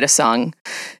piano, I write a song.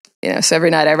 So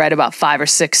every night I write about 5 or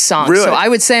 6 songs. Really? So I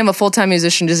would say I'm a full-time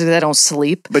musician just because I don't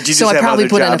sleep. But you just so have I probably other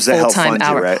put in a jobs that help full-time fund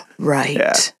hour. you, right? Right.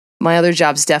 Yeah. My other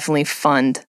jobs definitely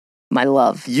fund my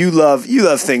love. You love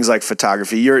things like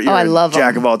photography. You're I love a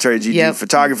jack of all trades. You do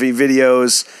photography,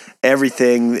 videos,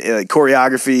 everything,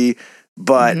 choreography,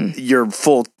 but your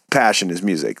full passion is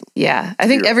music. Yeah. I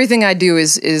think everything I do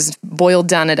is boiled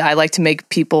down to I like to make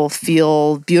people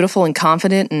feel beautiful and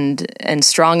confident and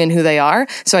strong in who they are.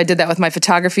 So I did that with my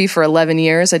photography for 11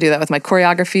 years. I do that with my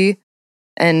choreography,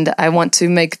 and I want to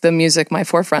make the music my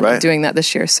forefront. I'm doing that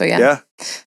this year. So yeah.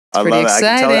 I love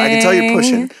exciting. it. I can tell you're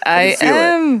pushing. I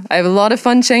am. I have a lot of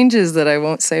fun changes that I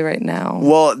won't say right now.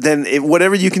 Well, then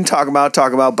whatever you can talk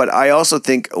about. But I also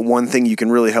think one thing you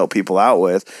can really help people out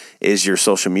with is your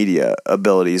social media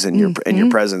abilities and your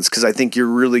presence. Because I think you're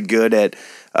really good at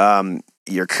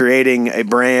you're creating a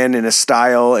brand and a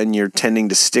style, and you're tending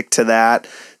to stick to that.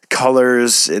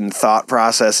 Colors and thought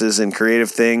processes and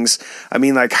creative things. I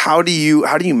mean, like how do you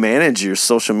manage your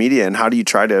social media, and how do you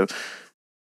try to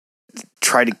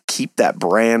try to keep that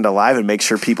brand alive and make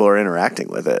sure people are interacting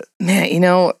with it?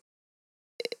 Man,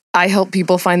 I help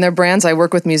people find their brands. I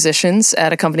work with musicians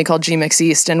at a company called G-Mix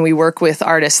East, and we work with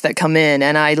artists that come in,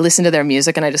 and I listen to their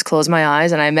music, and I just close my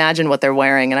eyes, and I imagine what they're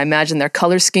wearing, and I imagine their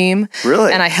color scheme.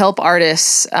 Really? And I help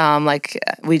artists, like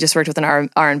we just worked with an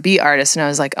R&B artist, and I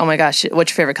was like, oh my gosh,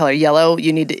 what's your favorite color? Yellow?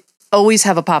 You need to always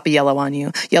have a pop of yellow on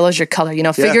you. Yellow's your color.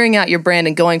 Figuring out your brand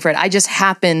and going for it. I just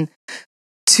happen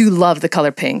to love the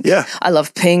color pink. Yeah. I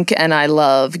love pink, and I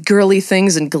love girly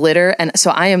things and glitter. And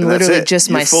so I am literally just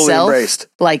You're myself. fully embraced.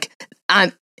 Like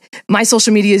my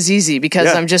social media is easy because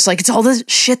I'm just like, it's all the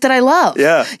shit that I love.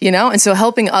 Yeah. And so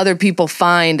helping other people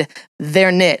find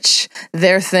their niche,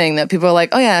 their thing that people are like,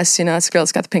 oh yes, it's a girl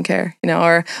that's got the pink hair,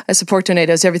 or I support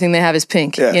tornadoes. Everything they have is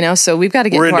pink, so we've got to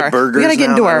get We're into into burgers. We got to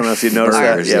get into I our don't know if you noticed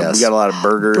that. Yeah, yes. we got a lot of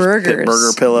burgers.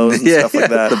 Burger pillows and stuff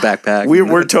like that. The backpack.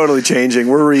 We're totally changing.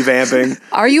 We're revamping.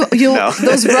 Are you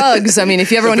those rugs? I mean,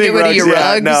 if you ever want to get rid of your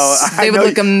rugs, they would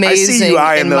look amazing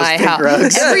in my house.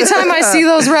 Rugs. Every time I see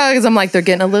those rugs, I'm like, they're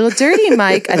getting a little dirty,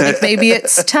 Mike. I think maybe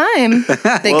it's time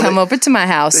they come over to my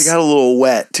house. They got a little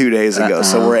wet 2 days ago,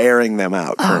 so we're airing them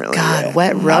out currently. Oh God, yeah.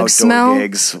 wet rug Outdoor smell.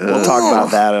 gigs. We'll talk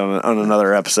about that on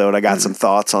another episode. I got some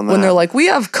thoughts on that. When they're like, we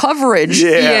have coverage.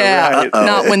 Yeah, right.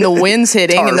 Not when the wind's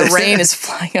hitting and the rain is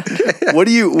flying under. What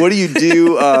do you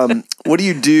do? What do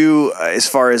you do as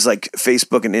far as like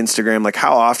Facebook and Instagram? Like,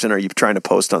 how often are you trying to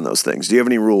post on those things? Do you have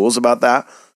any rules about that?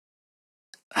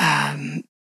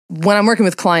 When I'm working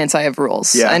with clients, I have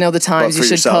rules. Yeah. I know the times you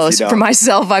should yourself, post. you don't. For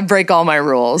myself, I break all my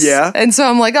rules. Yeah. And so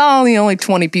I'm like, only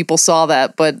 20 people saw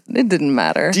that, but it didn't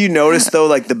matter. Do you notice though,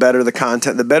 like the better the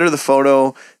content, the better the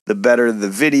photo, the better the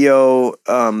video,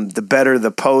 the better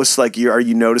the post? Like, are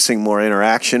you noticing more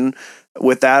interaction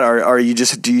with that, or do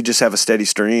you just have a steady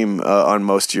stream on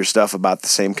most of your stuff about the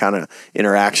same kind of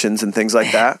interactions and things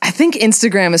like that? I think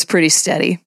Instagram is pretty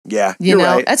steady. Yeah, You know,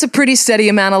 right. that's a pretty steady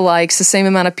amount of likes. The same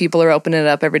amount of people are opening it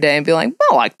up every day and be like,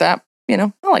 I like that. I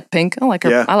like Pink. I like her.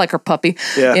 Yeah. I like her puppy.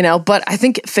 Yeah. But I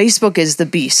think Facebook is the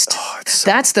beast. It's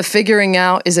That's the figuring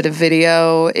out. Is it a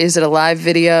video? Is it a live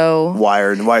video?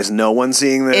 Why is no one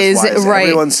seeing this? Is Why it is right?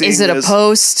 everyone seeing Is it this? a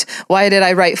post? Why did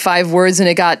I write 5 words and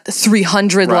it got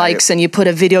 300 Right. likes? And you put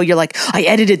a video. You're like, I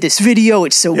edited this video.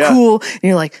 It's so Yeah. cool. And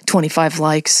you're like, 25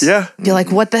 likes. Yeah. You're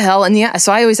like, what the hell? And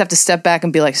so I always have to step back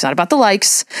and be like, it's not about the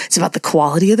likes. It's about the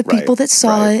quality of the people that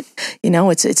saw it.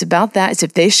 It's about that. It's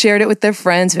if they shared it with their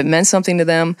friends, if it meant something to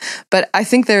them. But I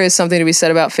think there is something to be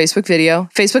said about Facebook video.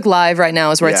 Facebook Live right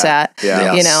now is where it's at.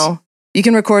 Yeah. Yes. You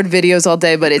can record videos all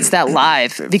day, but it's that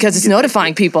live because it's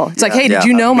notifying people. It's like, hey, did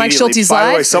you know Mike Immediately. Schulte's By the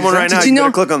live? way, someone right now, Did you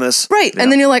better click on this. Right.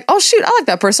 And then you're like, oh, shoot, I like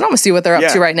that person. I'm going to see what they're up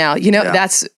Yeah. to right now. Yeah.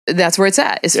 That's where it's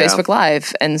at. It's Yeah. Facebook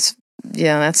Live. And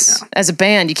that's as a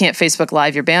band, you can't Facebook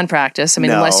Live your band practice. I mean,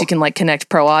 No. unless you can like connect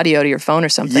pro audio to your phone or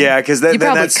something. Yeah, because you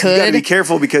probably you got to be could.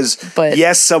 careful because But-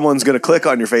 yes, someone's going to click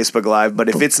on your Facebook Live, but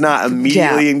if it's not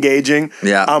immediately engaging,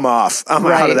 I'm off. I'm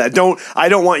out of that. I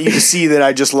don't want you to see that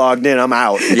I just logged in. I'm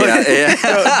out. You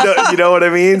know what I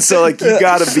mean? So like you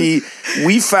got to be.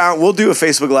 We'll do a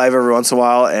Facebook Live every once in a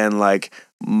while, and like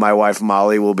my wife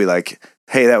Molly will be like,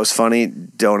 hey, that was funny.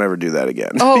 Don't ever do that again.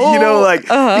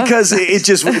 Because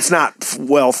it's not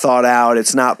well thought out.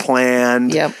 It's not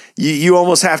planned. Yep. You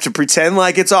almost have to pretend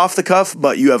like it's off the cuff,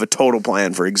 but you have a total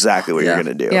plan for exactly what you're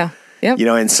going to do. Yeah. Yep.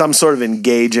 And some sort of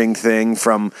engaging thing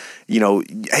from,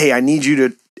 hey, I need you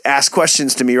to ask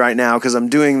questions to me right now because I'm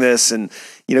doing this. And,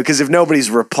 because if nobody's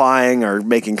replying or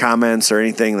making comments or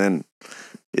anything, then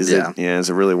is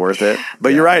it really worth it?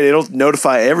 But you're right. It'll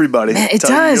notify everybody. Man, it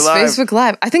does. Facebook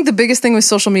Live. I think the biggest thing with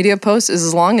social media posts is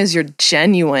as long as you're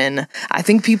genuine, I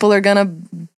think people are going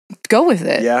to go with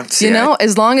it. Yeah.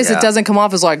 As long as it doesn't come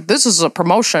off as like, this is a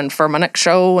promotion for my next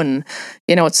show. And,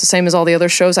 it's the same as all the other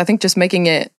shows. I think just making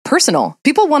it personal.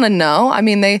 People want to know. I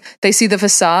mean, they see the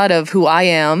facade of who I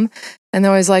am. And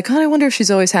they're always like, I wonder if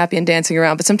she's always happy and dancing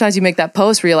around. But sometimes you make that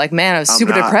post where you're like, man, I was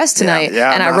super depressed tonight.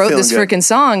 And I wrote this freaking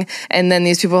song. And then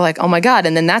these people are like, oh my God.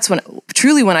 And then that's when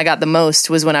I got the most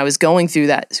was when I was going through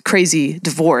that crazy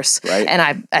divorce. Right. And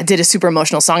I did a super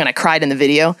emotional song and I cried in the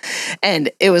video. And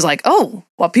it was like, oh,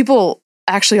 well, people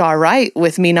actually are right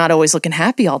with me not always looking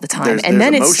happy all the time. And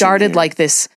then it started like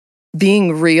this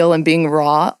being real and being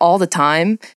raw all the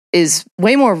time is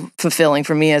way more fulfilling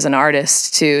for me as an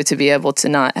artist to be able to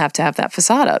not have to have that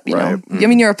facade up, you know? I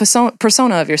mean, you're a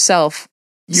persona of yourself.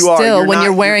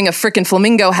 You're wearing a freaking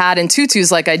flamingo hat and tutus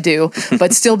like I do,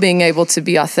 but still being able to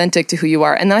be authentic to who you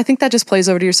are. And then I think that just plays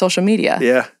over to your social media.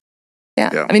 Yeah.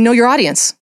 I mean, know your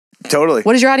audience. Totally.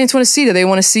 What does your audience want to see? Do they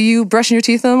want to see you brushing your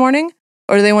teeth in the morning?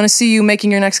 Or do they want to see you making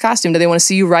your next costume? Do they want to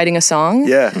see you writing a song?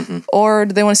 Yeah. Or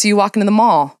do they want to see you walking to the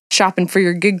mall? shopping for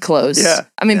your gig clothes. Yeah.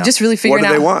 I mean, just really figuring What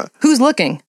do out they want? who's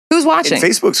looking, who's watching. And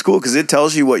Facebook's cool because it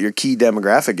tells you what your key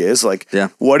demographic is. Like,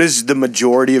 what is the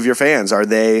majority of your fans? Are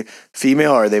they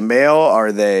female? Are they male?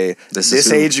 Are they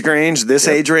this age range? This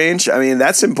age range? I mean,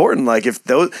 that's important. Like, if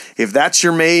that's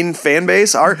your main fan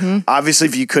base, obviously,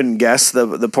 if you couldn't guess,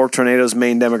 the Pork Tornado's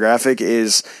main demographic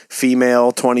is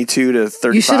female, 22 to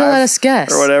 35. You should have let us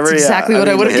guess, or whatever. That's exactly what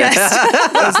I would have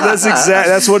guessed.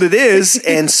 That's what it is.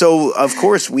 And so, of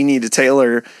course, we need to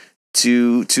tailor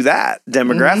to that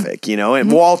demographic, you know,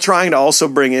 and while trying to also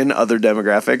bring in other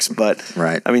demographics. But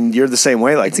I mean, you're the same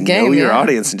way. Like, know your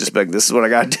audience and just be like, this is what I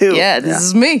got to do. Yeah, this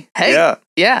is me. Hey,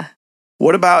 yeah.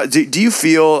 What about? Do you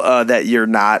feel that you're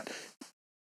not?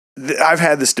 I've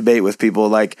had this debate with people.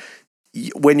 Like,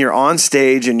 when you're on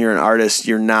stage and you're an artist,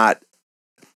 you're not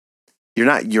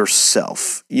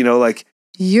yourself. You know, like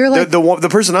you're like the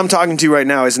person I'm talking to right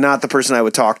now is not the person I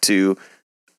would talk to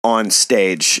on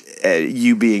stage,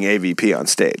 you being AVP on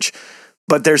stage.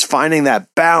 But there's finding that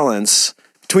balance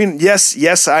between,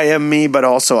 yes, I am me, but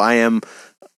also I am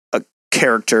a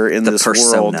character in this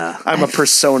world. I'm a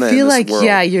persona in this world. I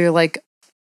feel like, you're like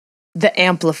the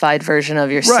amplified version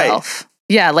of yourself. Right.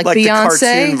 Yeah, like Beyonce. The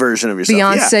cartoon version of yourself.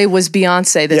 Beyonce was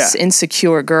Beyonce, this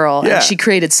insecure girl, and she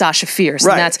created Sasha Fierce.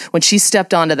 And that's when she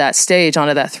stepped onto that stage,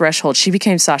 onto that threshold, she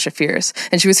became Sasha Fierce.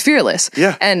 And she was fearless.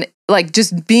 Yeah. And like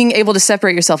just being able to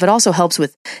separate yourself, it also helps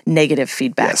with negative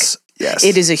feedback. Yes.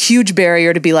 It is a huge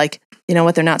barrier to be like, you know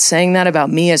what, they're not saying that about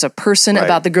me as a person,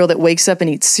 about the girl that wakes up and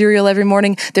eats cereal every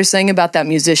morning. They're saying about that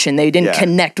musician. They didn't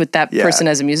connect with that person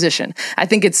as a musician. I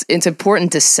think it's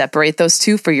important to separate those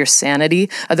two for your sanity.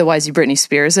 Otherwise, you Britney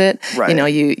Spears it. Right. You know,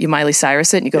 you Miley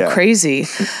Cyrus it and you go crazy.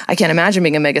 I can't imagine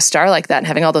being a mega star like that and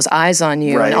having all those eyes on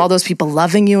you and all those people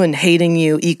loving you and hating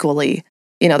you equally.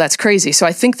 You know, that's crazy. So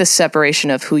I think the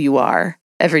separation of who you are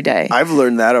every day. I've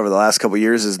learned that over the last couple of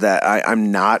years is that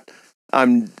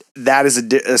that is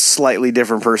a slightly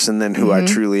different person than who I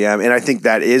truly am. And I think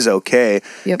that is okay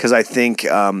because I think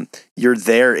you're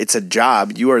there. It's a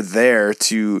job. You are there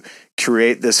to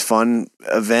create this fun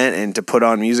event and to put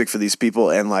on music for these people.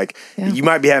 And like, you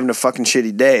might be having a fucking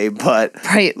shitty day, but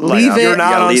leave it. You're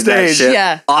not on stage.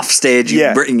 Off stage.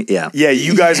 You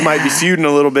you guys might be feuding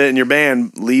a little bit in your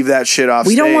band. Leave that shit off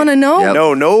stage. We don't want to know. Yep.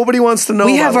 No, nobody wants to know.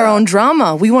 We have our own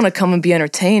drama. We want to come and be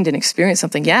entertained and experience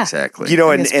something. Yeah, exactly. You know,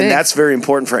 and that's very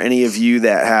important for any of you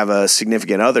that have a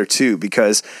significant other too,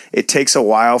 because it takes a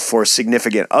while for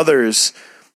significant others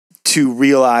to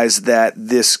realize that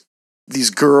these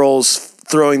girls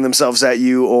throwing themselves at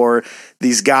you or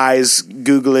these guys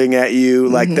Googling at you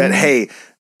like that, hey,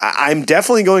 I'm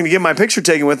definitely going to get my picture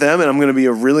taken with them and I'm going to be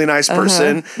a really nice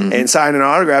person and sign an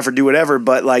autograph or do whatever.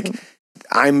 But like,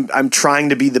 I'm trying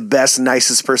to be the best,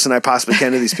 nicest person I possibly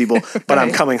can to these people, but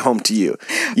I'm coming home to you,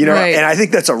 you know? And I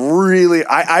think that's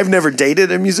I've never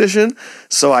dated a musician,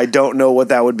 so I don't know what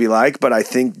that would be like, but I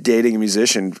think dating a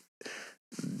musician,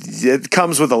 it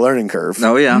comes with a learning curve.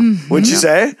 Oh yeah. Would you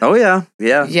say? Oh yeah.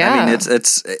 Yeah. I mean,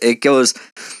 it goes,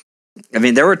 I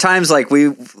mean, there were times like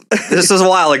this was a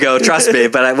while ago, trust me,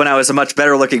 but when I was a much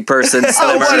better looking person,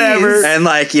 whatever, and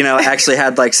like, you know, actually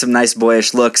had like some nice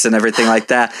boyish looks and everything like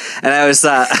that. And I was,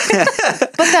 but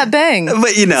that bang,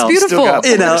 but you know, it's beautiful,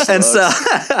 you know, and so,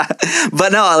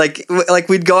 but no, like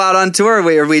we'd go out on tour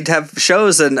or we'd have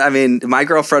shows. And I mean, my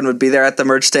girlfriend would be there at the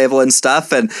merch table and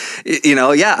stuff. And, you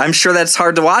know, I'm sure that's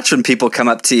hard to watch when people come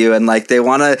up to you and like, they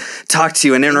want to talk to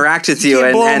you and interact with you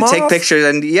and take pictures.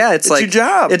 And it's like, your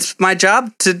job. It's my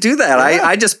job to do that.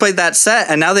 I just played that set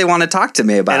and now they want to talk to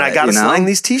me about it. And I got to sling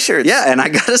these t-shirts. Yeah. And I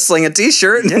got to sling a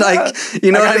t-shirt and like,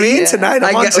 you know what I mean? Tonight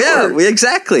I'm on tour. Yeah,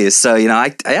 exactly. So, you know, I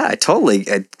totally,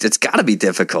 it's got to be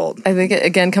difficult. I think it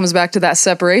again comes back to that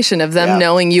separation of them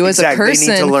knowing you as a person.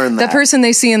 They need to learn that. The person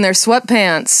they see in their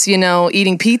sweatpants, you know,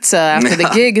 eating pizza after the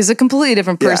gig is a completely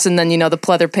different person than, you know, the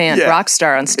pleather pant rock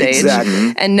star on stage.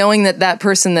 Exactly. And knowing that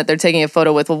person that they're taking a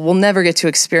photo with will never get to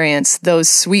experience those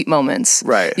sweet moments.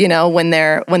 Right. You know, when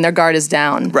their guard is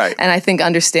down. Right. And I think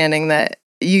understanding that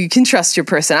you can trust your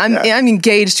person. I'm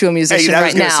engaged to a musician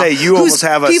right now.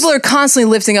 People are constantly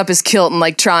lifting up his kilt and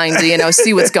like trying to, you know,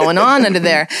 see what's going on under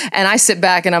there. And I sit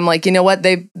back and I'm like, you know what?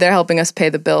 They're helping us pay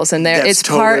the bills, and it's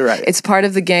part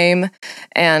of the game.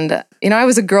 And you know, I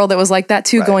was a girl that was like that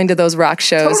too, going to those rock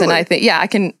shows. And I think, I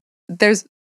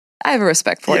have a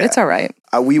respect for it. It's all right.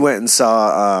 We went and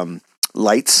saw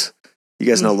Lights. You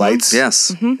guys know Lights?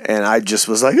 Yes. And I just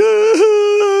was like,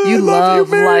 you love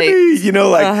Lights. You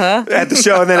know, like at the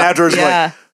show, and then afterwards,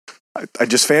 like, I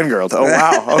just fangirled. Oh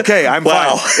wow, okay, I'm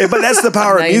fine. But that's the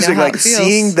power of music, like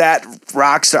seeing that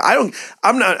rock star. I'm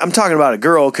talking about a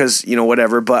girl because, you know,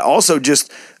 whatever, but also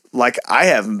just like I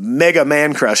have mega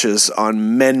man crushes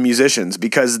on men musicians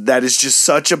because that is just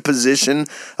such a position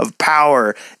of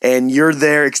power, and you're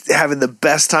there having the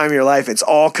best time of your life. It's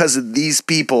all because of these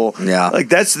people. Yeah,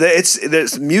 like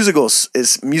music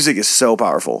is so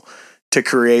powerful to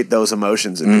create those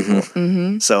emotions in people.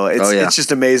 Mm-hmm. So it's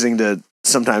just amazing to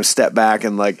sometimes step back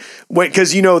and like wait,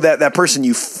 because you know that person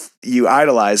you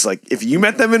idolize, like if you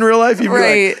met them in real life, you'd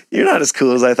be like, you're not as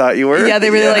cool as I thought you were. Yeah, they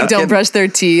really like don't brush their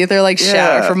teeth. They're like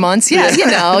shower for months. Yeah, you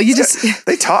know, you just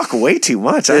they talk way too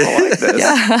much. I don't like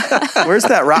this. Where's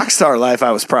that rock star life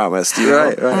I was promised? You know?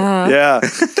 Right. Yeah.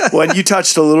 Well, you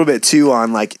touched a little bit too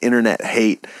on like internet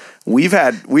hate. We've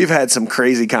had some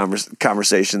crazy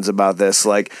conversations about this.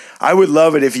 Like, I would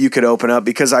love it if you could open up,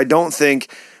 because I think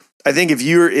if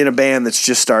you're in a band that's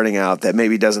just starting out that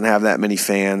maybe doesn't have that many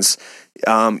fans,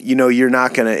 you're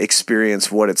not going to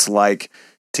experience what it's like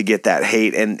to get that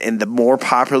hate. And the more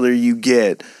popular you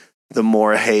get, the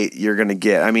more hate you're going to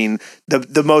get. I mean,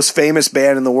 the most famous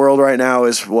band in the world right now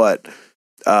is what?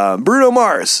 Bruno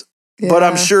Mars. Yeah. But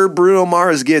I'm sure Bruno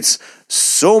Mars gets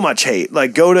so much hate.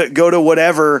 Like, go to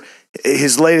whatever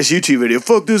his latest YouTube video.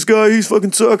 Fuck this guy, he's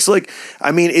fucking sucks. Like,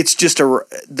 I mean, it's just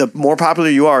the more popular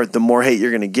you are, the more hate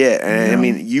you're gonna get. And I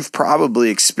mean, you've probably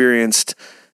experienced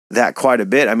that quite a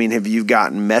bit. I mean, have you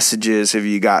gotten messages? Have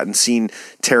you seen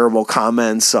terrible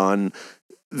comments on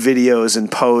videos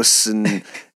and posts? And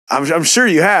I'm sure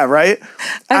you have, right?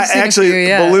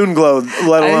 Balloon Glow,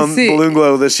 let alone Balloon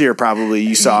Glow this year, probably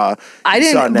you saw. I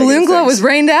didn't. Balloon Glow was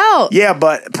rained out. Yeah,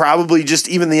 but probably just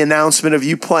even the announcement of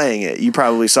you playing it, you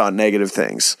probably saw negative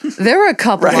things. There were a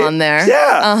couple on there.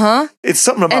 Yeah. It's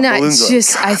something about Balloon Glow.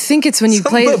 I think it's when you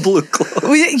play Balloon Glow.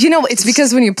 It's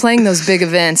because when you're playing those big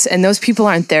events and those people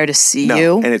aren't there to see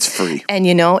you, and it's free. And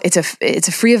it's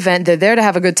a free event. They're there to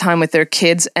have a good time with their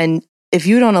kids, and if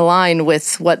you don't align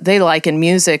with what they like in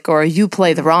music, or you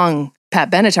play the wrong Pat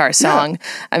Benatar song,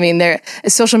 I mean,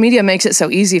 social media makes it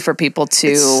so easy for people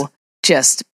to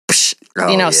just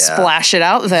splash it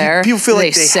out there. People feel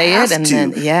like they say have it, and to.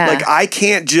 then like, I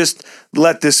can't just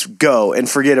let this go and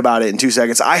forget about it in 2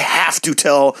 seconds. I have to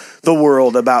tell the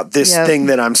world about this thing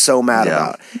that I'm so mad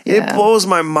about. It blows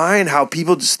my mind how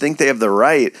people just think they have the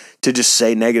right to just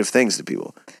say negative things to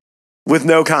people with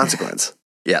no consequence.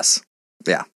 Yes.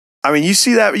 Yeah. I mean, you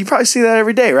see that. You probably see that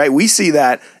every day, right? We see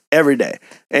that every day,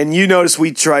 and you notice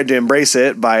we tried to embrace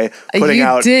it by putting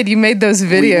out. You did. You made those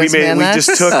videos, man. We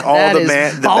just took all the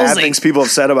bad things people have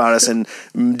said about us and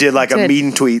did like a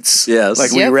mean tweets. Yes,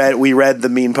 like we read the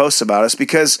mean posts about us,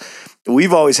 because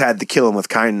we've always had the kill 'em with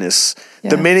kindness.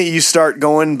 The minute you start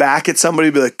going back at somebody,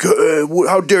 be like,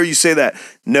 how dare you say that?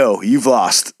 No, you've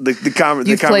lost. You've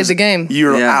played the game.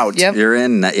 You're out. Yep. You're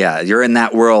in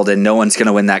that world, and no one's going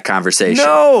to win that conversation.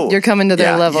 No. You're coming to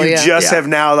their level. You just have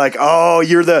now, like,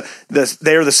 you're they're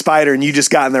the spider, and you just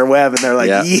got in their web, and they're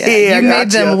like, you made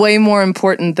them way more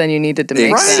important than you needed to make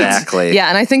them. Exactly. Yeah,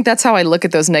 and I think that's how I look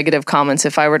at those negative comments.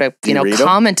 If I were to,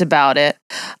 comment about it,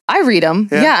 I read them.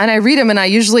 Yeah, and I read them, and I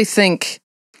usually think,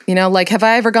 like, have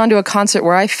I ever gone to a concert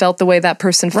where I felt the way that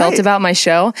person felt about my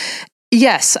show?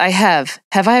 Yes, I have.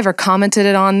 Have I ever commented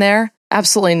it on there?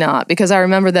 Absolutely not, because I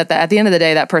remember that at the end of the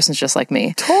day, that person's just like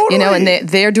me. Totally. And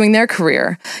they're doing their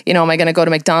career. Am I going to go to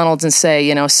McDonald's and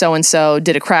say, so-and-so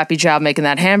did a crappy job making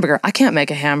that hamburger? I can't make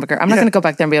a hamburger. I'm not going to go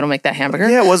back there and be able to make that hamburger.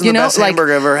 Yeah, it wasn't the best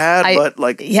hamburger I've ever had, but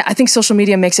like... Yeah, I think social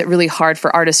media makes it really hard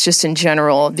for artists just in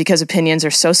general, because opinions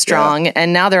are so strong,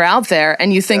 and now they're out there,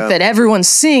 and you think that everyone's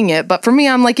seeing it, but for me,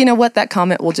 I'm like, what, that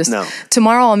comment will just... No.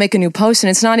 Tomorrow I'll make a new post,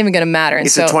 and it's not even going to matter. And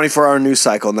it's a 24-hour news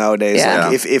cycle nowadays. Yeah.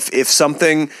 Like, if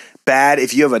something... bad,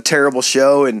 if you have a terrible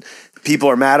show and people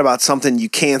are mad about something you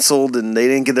canceled and they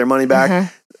didn't get their money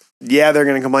back, they're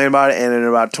going to complain about it, and in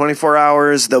about 24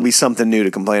 hours there'll be something new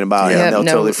to complain about, and they'll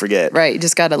totally forget. Right, you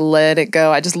just got to let it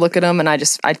go. I just look at them, and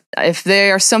if they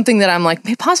are something that I'm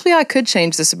like, possibly I could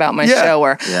change this about my show,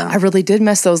 or I really did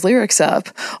mess those lyrics up,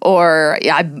 or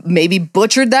I maybe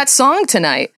butchered that song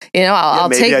tonight.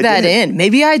 I'll take that in.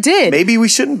 Maybe I did. Maybe we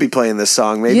shouldn't be playing this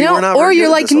song. Maybe we're not. Or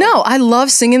you're like, no, I love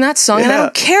singing that song, and I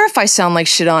don't care if I sound like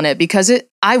shit on it, because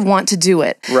I want to do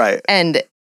it. Right. And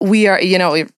we are,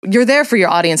 you're there for your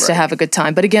audience to have a good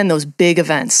time. But again, those big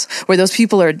events where those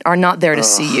people are not there to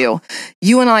see you.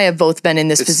 You and I have both been in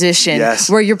this position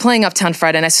where you're playing Uptown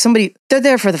Friday night. Somebody They're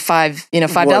there for the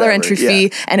 $5 Whatever, entry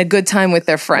fee and a good time with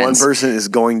their friends. One person is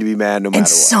going to be mad no matter what.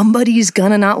 Somebody's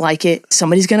gonna not like it.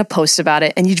 Somebody's gonna post about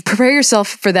it, and you prepare yourself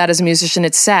for that as a musician.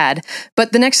 It's sad,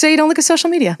 but the next day you don't look at social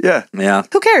media. Yeah.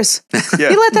 Who cares?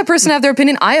 Yeah. You let that person have their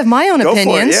opinion. I have my own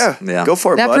opinions. For it, yeah. Go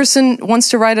for it. That bud. person wants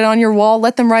to write it on your wall.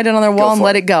 Let them write it on their wall and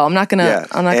let it go. I'm not gonna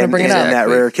bring it up. On that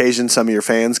rare occasion, some of your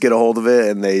fans get a hold of it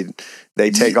and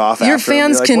they take off. Your after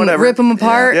fans like, can whatever. rip them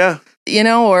apart. Yeah.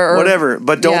 Or whatever.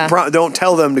 But don't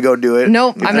tell them to go do it.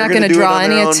 Nope, If I'm they're not going to do it draw on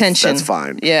their any own, attention. That's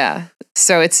fine. Yeah.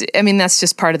 So that's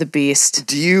just part of the beast.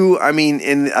 Do you,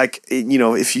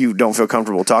 if you don't feel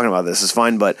comfortable talking about this, it's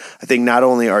fine. But I think not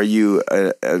only are you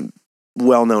a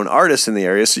well-known artist in the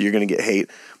area, so you're going to get hate,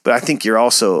 but I think you're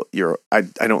also, I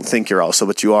don't think you're also,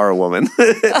 but you are a woman.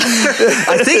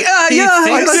 I think,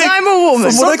 I'm a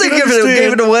woman. Something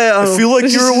gave it away. I feel like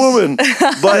you're a woman.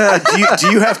 But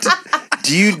do you have to...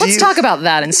 Let's talk about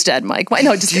that instead, Mike. Why,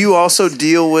 no, do you also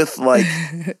deal with like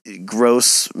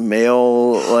gross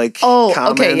male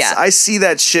comments? Okay, yeah. I see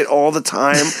that shit all the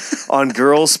time on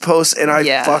girls' posts, and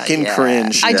I fucking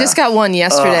cringe. I just got one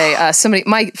yesterday.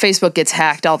 My Facebook gets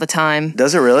hacked all the time.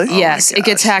 Does it really? Yes, it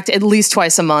gets hacked at least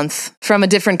twice a month from a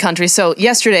different country. So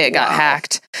yesterday it got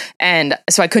hacked, and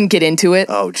so I couldn't get into it.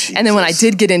 Oh, Jesus. And then when I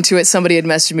did get into it, somebody had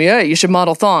messaged me, "Hey, you should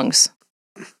model thongs."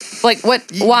 Like what?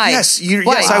 Why? Yes,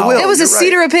 why? yes, I will. It was You're a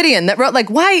Cedar Rapidian that wrote, like,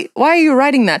 why are you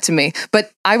writing that to me?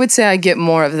 But I would say I get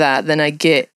more of that than I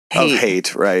get hate. Of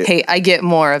hate, right? Hate. I get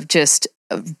more of just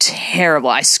terrible.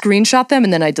 I screenshot them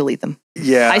and then I delete them.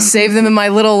 Yeah. I save them in my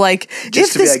little,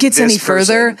 if this gets any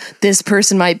further, this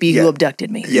person might be who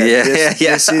abducted me.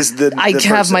 This is the I have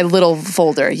person. my little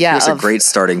folder. Yeah. It's a great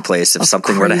starting place if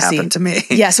something were to happen to me.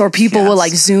 Yes, or people will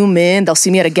zoom in. They'll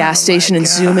see me at a gas station and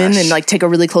zoom in and take a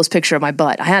really close picture of my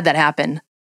butt. I had that happen.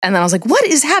 And then I was like, what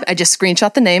is happening? I just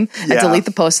screenshot the name, I delete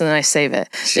the post, and then I save it.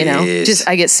 Jeez.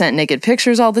 I get sent naked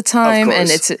pictures all the time. Of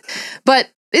course. And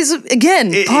is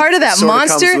again part of that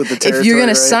monster. If you're going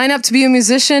to sign up to be a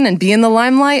musician and be in the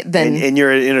limelight, then and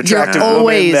you're an attractive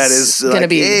woman that is going to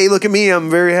be. Hey, look at me! I'm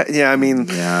very. It's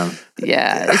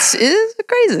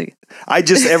crazy. I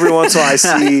just every once in a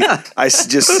while I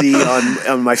just see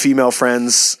on my female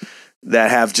friends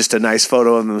that have just a nice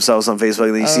photo of themselves on Facebook,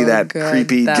 and then you see that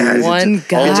creepy dude. One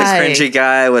guy. Old cringy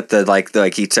guy with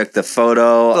the he took the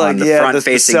photo on the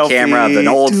front-facing camera of an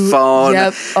old phone,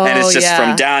 and it's just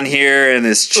from down here and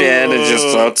his chin, and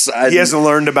just he hasn't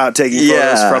learned about taking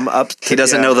photos from up. He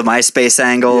doesn't know the MySpace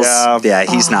angles. Yeah,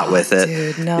 he's not with it.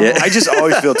 Dude, no. I just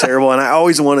always feel terrible, and I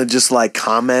always want to just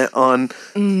comment on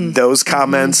those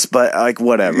comments, but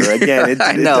whatever. Again,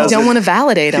 it you don't want to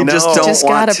validate them. You just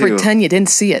gotta pretend you didn't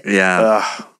see it. Yeah.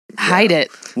 Hide it.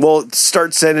 Well,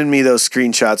 start sending me those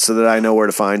screenshots so that I know where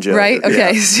to find you. Right?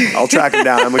 Okay. Yeah. I'll track them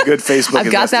down. I'm a good Facebook I've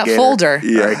got that folder.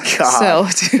 Yeah. God.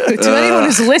 So to anyone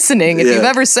who's listening, if you've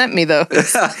ever sent me those,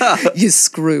 you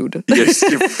screwed. You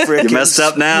messed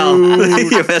up now.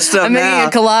 You messed up I'm now.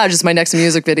 making a collage as my next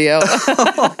music video.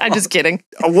 I'm just kidding.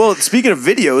 Well, speaking of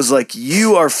videos,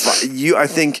 I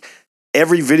think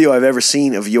every video I've ever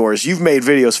seen of yours, you've made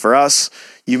videos for us.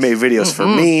 You've made videos for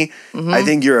me. I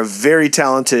think you're a very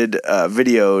talented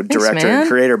video director and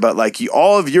creator, but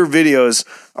all of your videos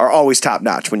are always top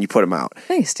notch when you put them out.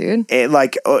 Thanks, dude. And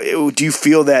do you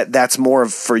feel that that's more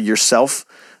for yourself,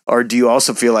 or do you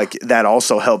also feel like that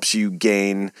also helps you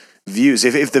gain views?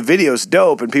 If the video's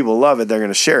dope and people love it, they're going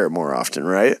to share it more often,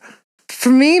 right? For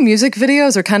me, music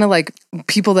videos are kind of like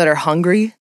people that are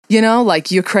hungry.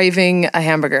 You're craving a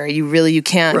hamburger. You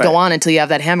can't go on until you have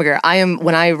that hamburger.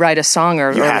 When I write a song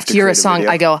or hear a song,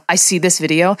 I go, I see this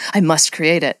video, I must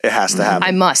create it. It has to happen.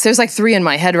 I must. There's 3 in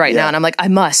my head right now, and I'm like, I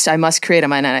must create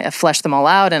them. And I flesh them all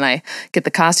out, and I get the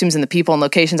costumes and the people and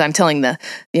locations. I'm telling the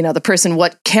person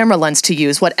what camera lens to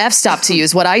use, what f-stop to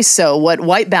use, what ISO, what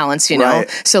white balance, Right.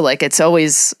 So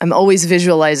I'm always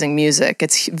visualizing music.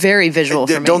 It's very visual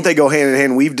for me. Don't they go hand in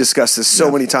hand? We've discussed this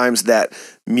so many times that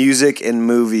music and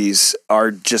movies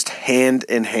are just hand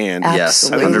in hand.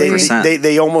 Absolutely. Yes, 100%.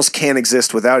 They almost can't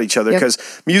exist without each other because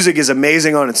music is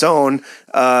amazing on its own,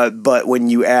 but when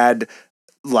you add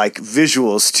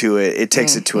visuals to it, it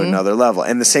takes it to another level.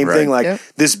 And the same thing,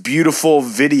 this beautiful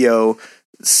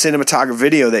cinematographic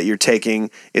video that you're taking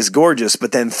is gorgeous,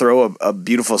 but then throw a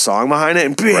beautiful song behind it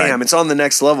and bam, it's on the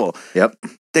next level. Yep.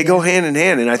 They go hand in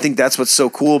hand, and I think that's what's so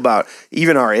cool about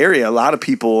even our area. A lot of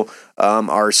people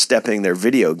are stepping their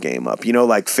video game up.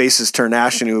 Faces Turn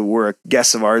Ashen, who were a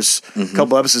guest of ours a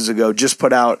couple episodes ago, just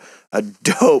put out a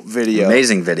dope video.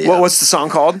 Amazing video. What's the song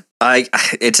called?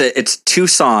 It's 2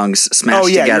 songs smashed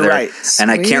together, you're right.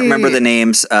 And I can't remember the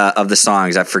names of the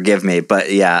songs. Forgive me, but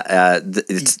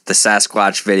it's the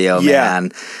Sasquatch video,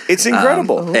 man. It's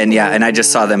incredible. And I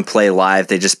just saw them play live.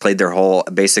 They just played their whole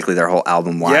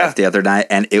album live the other night,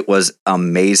 and it was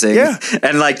amazing. Yeah.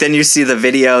 And like then you see the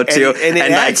video too, and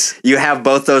like you have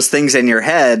both those things in your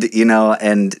head,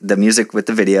 and the music with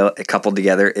the video coupled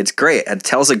together. It's great. It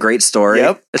tells a great story.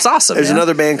 Yep. It's awesome. There's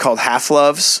another band called Half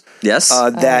Loves. Yes.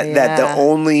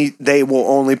 They will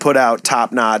only put out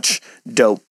top-notch,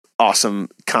 dope, awesome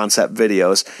concept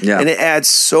videos. Yeah. And it adds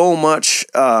so much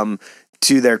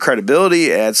to their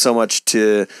credibility, it adds so much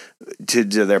to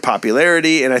their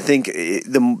popularity, and I think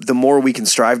the more we can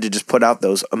strive to just put out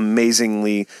those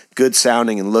amazingly good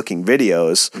sounding and looking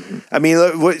videos. Mm-hmm. I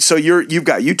mean, so you've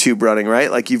got YouTube running,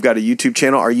 right? Like you've got a YouTube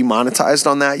channel. Are you monetized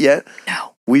on that yet? No.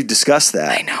 We've discussed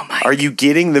that. I know, Mike. Are you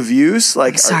getting the views?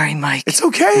 Like, I'm sorry, Mike. It's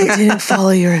okay. I didn't follow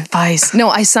your advice. No,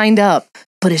 I signed up,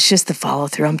 but it's just the follow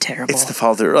through. I'm terrible. It's the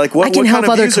follow through. Like, I can help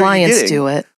other clients do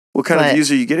it. What kind of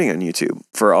views are you getting on YouTube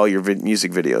for all your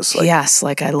music videos? Like, yes,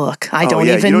 like I look. I don't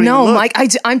even know, Mike.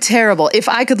 I'm terrible. If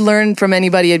I could learn from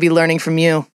anybody, I'd be learning from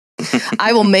you.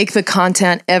 I will make the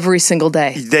content every single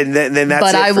day. Then that's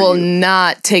but it I for will you.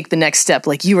 not take the next step.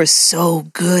 Like you are so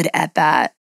good at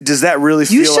that. Does that really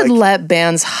feel you should like... let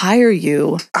bands hire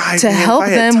you to help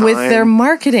them with their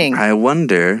marketing? I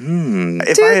wonder.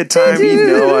 If I had time,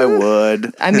 I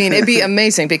would. I mean, it'd be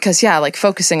amazing because, like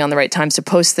focusing on the right times to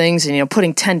post things and,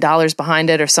 putting $10 behind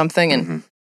it or something and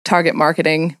target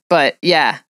marketing. But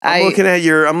I'm looking at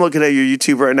your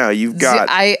YouTube right now. You've got...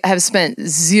 I have spent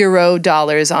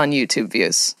 $0 on YouTube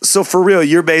views. So for real,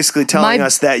 you're basically telling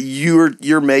us that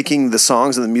you're making the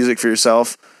songs and the music for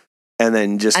yourself. And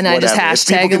then I just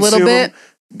hashtag a little bit.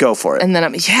 Go for it. And then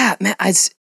man,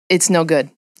 it's no good.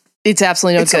 It's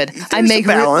absolutely no good. I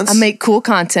make cool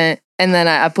content and then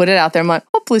I put it out there. I'm like,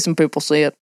 hopefully some people see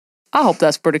it. I hope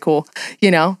that's pretty cool,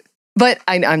 But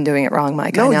I'm doing it wrong,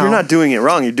 Mike. No, you're not doing it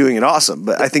wrong. You're doing it awesome.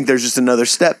 But I think there's just another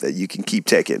step that you can keep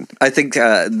taking. I think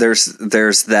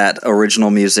there's that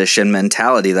original musician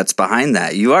mentality that's behind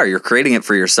that. You're creating it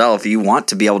for yourself. You want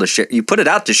to be able to share. You put it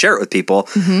out to share it with people,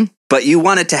 but you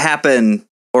want it to happen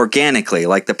organically,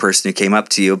 like the person who came up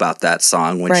to you about that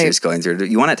song when she was going through it.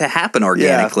 You want it to happen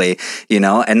organically,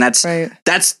 and that's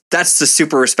the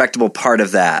super respectable part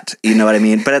of that. You know what I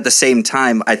mean? But at the same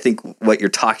time, I think what you're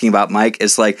talking about, Mike,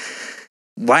 is like,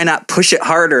 why not push it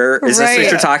harder? Is this what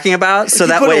you're talking about? So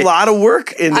that way, a lot of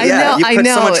work into you put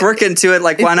so much work into it.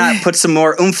 Like, why not put some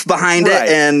more oomph behind it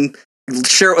and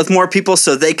share it with more people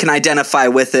so they can identify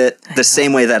with it the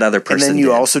same way that other person. And then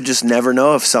you also just never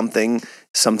know if something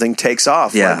takes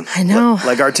off. Yeah, I know.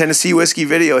 Like our Tennessee whiskey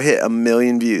video hit 1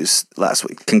 million views last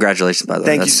week. Congratulations, by the way.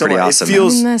 Thank you so much. Awesome. It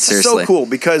feels so cool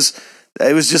because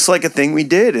it was just like a thing we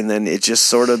did, and then it just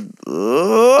sort of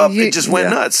it just went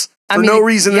nuts for no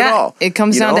reason at all. It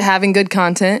comes down to having good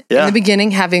content in the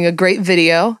beginning, having a great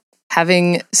video,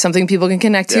 having something people can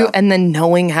connect to, and then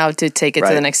knowing how to take it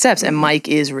to the next steps. And Mike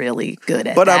is really good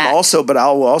at that. But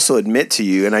I'll also admit to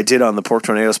you, and I did on the Pork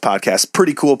Tornadoes podcast,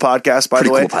 pretty cool podcast, by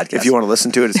the way. If you want to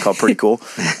listen to it, it's called Pretty Cool.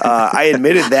 I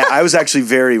admitted that I was actually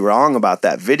very wrong about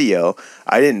that video.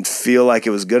 I didn't feel like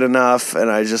it was good enough,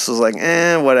 and I just was like,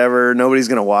 whatever, nobody's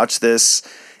going to watch this.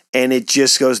 And it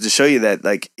just goes to show you that,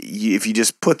 like, if you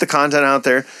just put the content out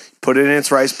there, put it in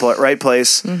its right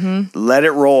place, let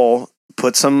it roll,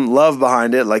 put some love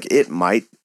behind it, like it might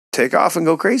take off and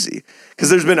go crazy. Because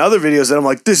there's been other videos that I'm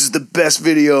like, this is the best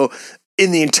video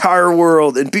in the entire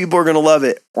world and people are going to love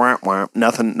it.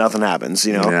 Nothing happens,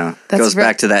 Yeah. Goes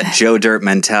back to that Joe Dirt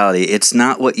mentality. It's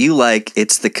not what you like,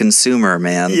 it's the consumer,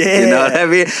 man. Yeah. You know what I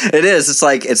mean? It is. It's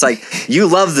like you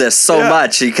love this so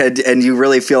much and you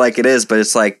really feel like it is, but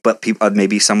it's like, but people,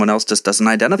 maybe someone else just doesn't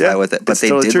identify with it. But they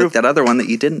totally did with that other one that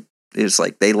you didn't. It's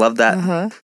like they love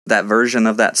that that version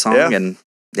of that song and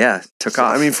took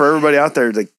off. I mean, for everybody out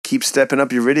there, to keep stepping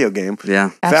up your video game. Yeah.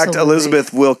 In fact,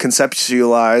 Elizabeth will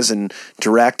conceptualize and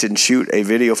direct and shoot a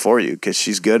video for you because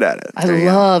she's good at it. I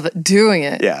love doing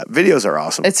it. Yeah, videos are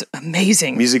awesome. It's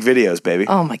amazing. Music videos, baby.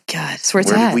 Oh my God. It's where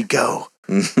it's at. Where did we go?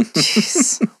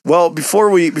 Jeez. Well, before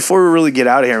we really get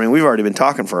out of here, I mean, we've already been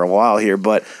talking for a while here,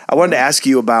 but I wanted to ask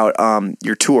you about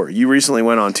your tour. You recently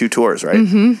went on 2 tours, right?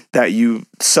 Mm-hmm. That you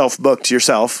self-booked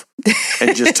yourself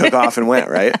and just took off and went,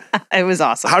 right? It was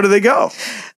awesome. How did they go?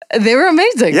 They were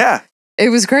amazing. Yeah. It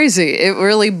was crazy. It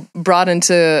really brought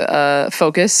into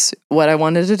focus what I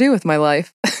wanted to do with my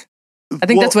life. I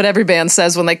think that's what every band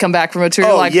says when they come back from a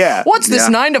tour. Like, what's this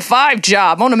 9-to-5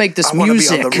 job? I want to make this music.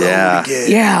 Be on the road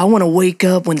again. Yeah, I want to wake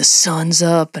up when the sun's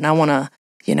up and I want to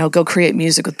go create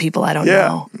music with people I don't Yeah.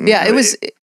 know. Yeah,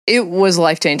 it was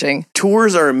life-changing.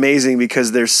 Tours are amazing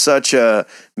because there's such a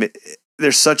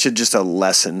just a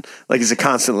lesson. Like, it's a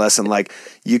constant lesson. Like,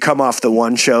 you come off the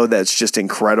one show that's just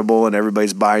incredible and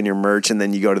everybody's buying your merch, and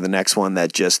then you go to the next one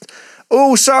that just,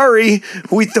 oh, sorry,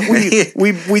 we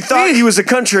thought he was a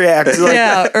country act.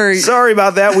 Like, sorry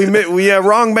about that. We have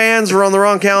wrong bands. We're on the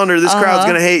wrong calendar. This crowd's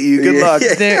gonna hate you. Good luck.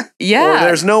 Or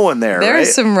there's no one there.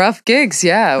 There's some rough gigs.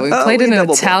 Yeah, we played in an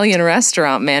Italian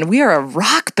restaurant. Man, we are a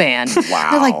rock band.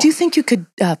 Wow. They're like, do you think you could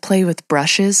play with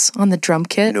brushes on the drum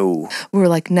kit? No. We were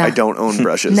like, no. I don't own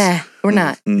brushes. Nah, we're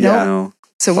not. No.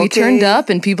 So we turned up,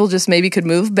 and people just maybe could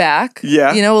move back,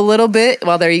 Yeah. a little bit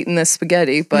while they're eating the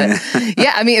spaghetti. But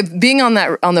yeah, I mean, being on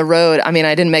the road, I mean,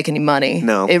 I didn't make any money.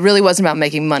 No. It really wasn't about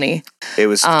making money. It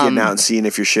was getting out and seeing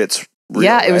if your shit's real.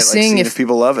 Yeah, it was right? seeing if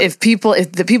people love it. If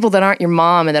the people that aren't your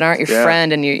mom and that aren't your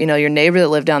friend and your neighbor that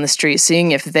lived down the street,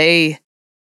 seeing if they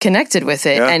connected with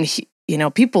it,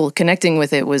 and people connecting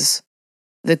with it was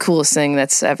the coolest thing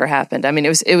that's ever happened. I mean,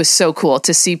 it was so cool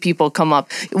to see people come up.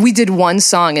 We did one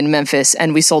song in Memphis,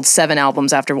 and we sold 7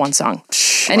 albums after one song,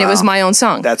 and it was my own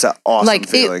song. That's an awesome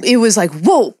feeling. It was like,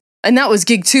 whoa. And that was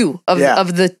gig 2 of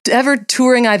the ever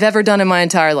touring I've ever done in my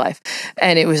entire life.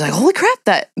 And it was like, holy crap,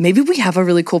 that maybe we have a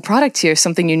really cool product here,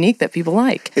 something unique that people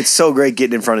like. It's so great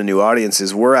getting in front of new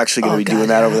audiences. We're actually going to be doing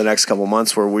that over the next couple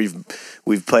months, where we've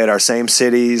played our same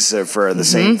cities for the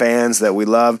same fans that we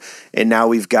love. And now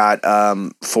we've got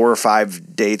 4 or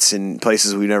 5 dates in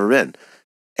places we've never been.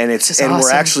 And awesome. We're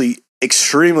actually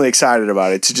extremely excited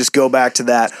about it, to just go back to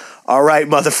that. All right,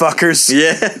 motherfuckers.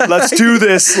 Yeah. Let's do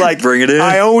this. Like, bring it in.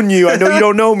 I own you. I know you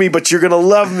don't know me, but you're going to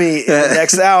love me in the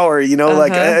next hour.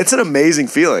 Like, it's an amazing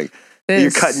feeling.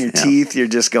 You're cutting your teeth. You're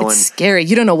just going. It's scary.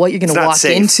 You don't know what you're going to walk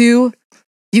safe. into.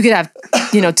 You could have,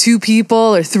 2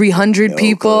 people or 300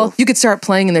 people. Clue. You could start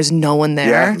playing and there's no one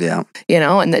there. Yeah.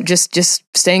 And that just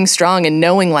staying strong and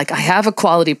knowing, like, I have a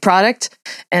quality product,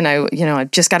 and I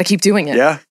just got to keep doing it.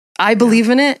 Yeah. I believe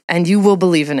in it, and you will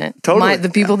believe in it. Totally. The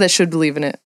people that should believe in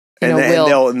it. And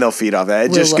they'll feed off that.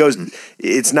 It just goes.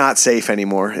 It's not safe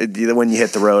anymore when you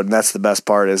hit the road, and that's the best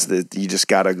part, is that you just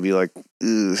gotta be like,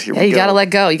 here we go. You gotta let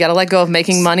go. You gotta let go of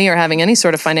making money or having any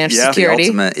sort of financial security. The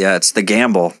ultimate, it's the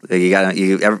gamble.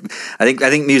 I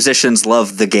think musicians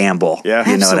love the gamble. Yeah,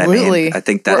 you know what I mean. I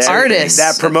think that's we're artists.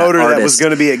 That promoter that was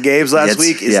going to be at Gabe's last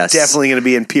week is definitely going to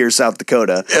be in Pierce, South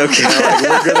Dakota.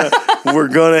 Okay, we're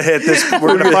gonna hit this.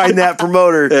 We're gonna find that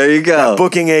promoter. There you go,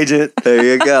 booking agent. There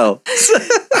you go.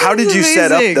 How did you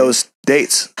set up those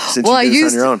dates? Since I you did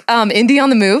used this on your own? Indie on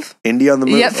the Move. Indie on the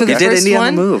Move. Yeah, for the first Indie one.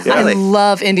 On the Move. I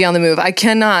love Indie on the Move. I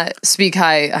cannot speak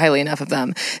highly enough of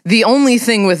them. The only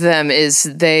thing with them is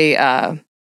they'll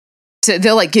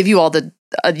like give you all the.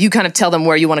 You kind of tell them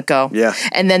where you want to go. Yeah.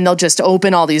 And then they'll just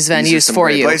open all these venues for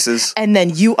you. Places. And then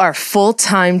you are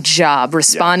full-time job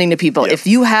responding to people. If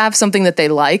you have something that they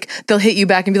like, they'll hit you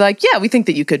back and be like, yeah, we think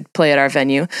that you could play at our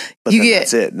venue. But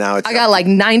that's it. Now I got like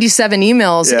 97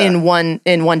 emails in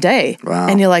one day. Wow.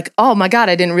 And you're like, oh my God,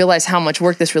 I didn't realize how much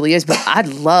work this really is, but I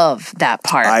love that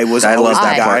part. I love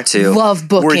that part too. Love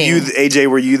booking.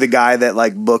 Were you the guy that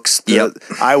like books?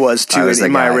 I was too.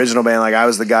 In my original band, like I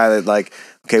was the guy that like,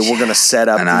 okay, we're gonna set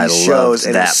up these shows,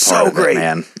 and it's so great,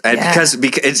 man. And because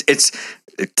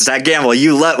it's that gamble.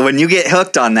 You love when you get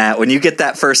hooked on that. When you get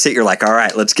that first hit, you're like, all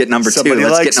right, let's get number 2.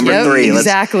 Let's get number 3.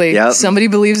 Exactly. Somebody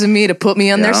believes in me to put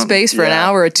me on their space for an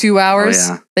hour or 2 hours.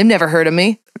 Oh, yeah. They've never heard of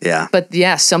me. Yeah. But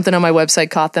something on my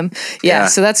website caught them. Yeah.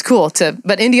 So that's cool.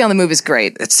 But Indie on the Move is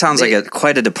great. It sounds like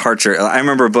quite a departure. I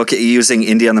remember using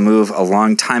Indie on the Move a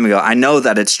long time ago. I know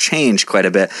that it's changed quite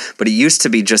a bit, but it used to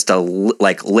be just a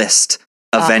list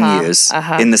of venues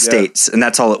in the States, and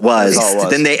that's all it was.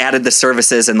 Then they added the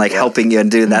services and like helping you and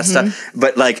doing that stuff.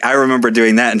 But like I remember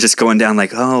doing that and just going down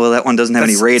like, oh well, that one doesn't have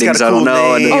any ratings. I don't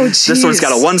know. And this one's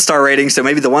got a 1-star rating, so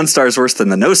maybe the 1 star is worse than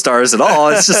the no stars at all.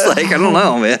 It's just like I don't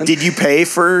know, man. Did you pay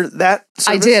for that service?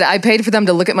 I did. I paid for them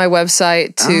to look at my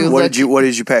website to What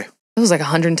did you pay? It was like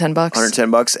 $110.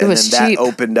 $110, and was then cheap. that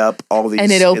opened up all these. And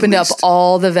it opened up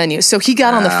all the venues. So he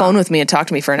got on the phone with me and talked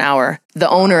to me for an hour, the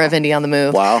owner of Indie on the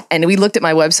Move. Wow. And we looked at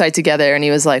my website together, and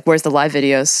he was like, where's the live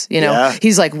videos?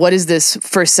 He's like, what is this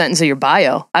first sentence of your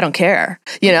bio? I don't care.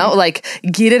 Like,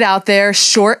 get it out there,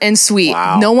 short and sweet.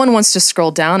 Wow. No one wants to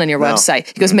scroll down on your website.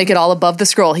 He goes, make it all above the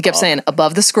scroll. He kept saying,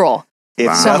 above the scroll. If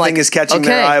nothing is catching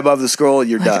their eye above the scroll,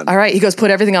 you're done. All right. He goes,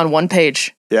 put everything on one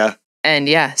page. Yeah. And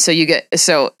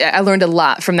so I learned a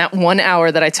lot from that 1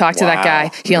 hour that I talked to that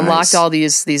guy. He unlocked all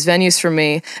these venues for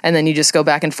me, and then you just go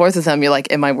back and forth with them. You're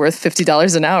like, am I worth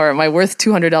 $50 an hour? Am I worth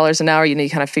 $200 an hour? You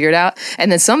kind of figure it out.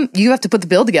 And then you have to put the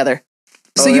bill together.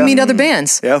 So you meet other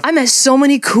bands. Yeah. I met so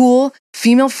many cool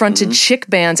female-fronted chick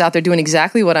bands out there doing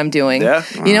exactly what I'm doing. Yeah.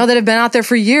 You know, that have been out there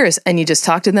for years, and you just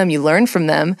talk to them, you learn from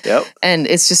them. Yep. And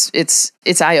it's just, it's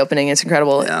eye-opening. It's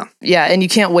incredible. Yeah. Yeah. And you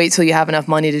can't wait till you have enough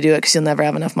money to do it, because you'll never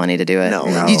have enough money to do it.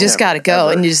 No. You just got to go,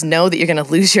 Ever. and you just know that you're going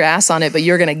to lose your ass on it, but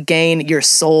you're going to gain your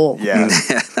soul. Yeah.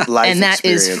 Life And that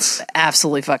experience. is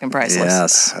absolutely fucking priceless.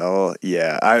 Yes. Oh,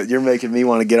 yeah. You're making me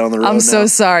want to get on the road I'm now. so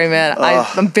sorry, man.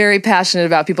 I'm very passionate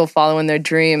about people following their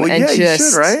dream. Well, and yeah, just,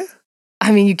 you should, right?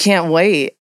 I mean, you can't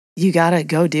wait. You got to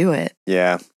go do it.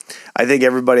 Yeah. I think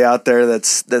everybody out there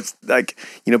that's like,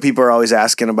 you know, people are always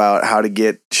asking about how to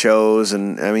get shows.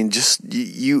 And I mean, just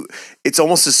it's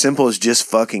almost as simple as just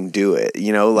fucking do it.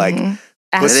 You know, like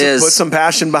put some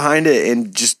passion behind it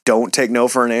and just don't take no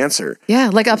for an answer. Yeah,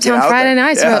 like Uptown out Friday there.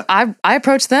 Nights. Yeah. I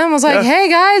approached them. I was like, hey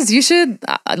guys, you should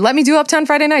let me do Uptown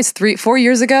Friday Nights 4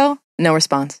 years ago. No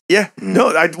response. Yeah. No,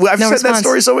 I've said that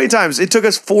story so many times. It took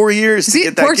us 4 years to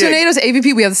get that Pork gig. Tornadoes,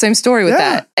 AVP, we have the same story with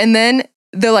that. And then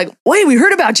they're like, wait, we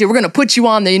heard about you. We're going to put you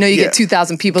on there. You know, you get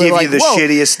 2,000 people. Give They're you like, the whoa.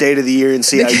 shittiest date of the year and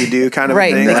see how you do kind of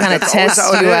right, thing. They kind of test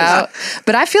you out.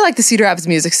 But I feel like the Cedar Rapids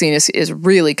music scene is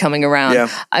really coming around. Yeah.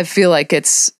 I feel like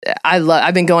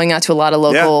I've been going out to a lot of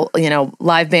local, you know,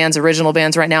 live bands, original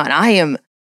bands right now, and I am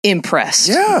impressed.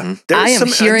 Yeah. There's I am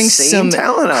some hearing insane some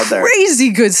talent out there.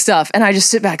 crazy good stuff. And I just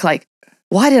sit back like,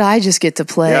 why did I just get to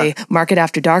play Market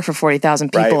After Dark for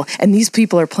 40,000 people? Right. And these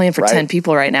people are playing for 10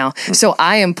 people right now. So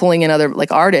I am pulling in other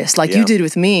like artists like you did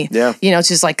with me. Yeah. You know, it's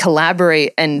just like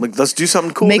collaborate and Like, let's do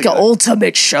something cool. make an together.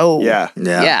 ultimate show. Yeah.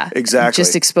 Yeah. Exactly.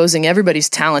 Just exposing everybody's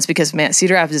talents, because man,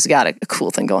 Cedar Rapids has got a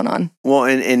cool thing going on. Well,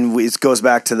 and it goes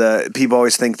back to the people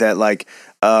always think that like,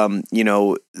 you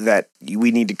know, that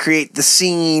we need to create the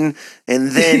scene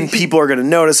and then people are going to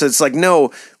notice. It's like,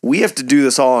 no, we have to do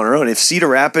this all on our own. If Cedar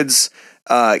Rapids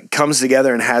comes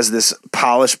together and has this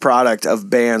polished product of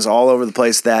bands all over the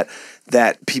place that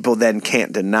people then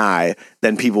can't deny,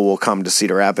 then people will come to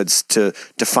Cedar Rapids to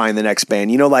find the next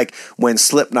band. You know, like when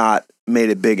Slipknot made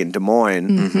it big in Des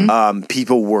Moines,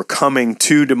 people were coming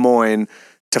to Des Moines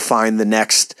to find the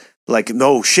next. Like,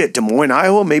 no shit, Des Moines,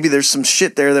 Iowa, maybe there's some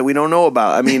shit there that we don't know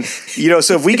about. I mean, you know,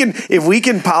 so if we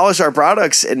can polish our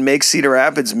products and make Cedar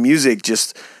Rapids music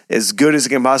just as good as it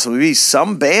can possibly be,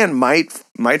 some band might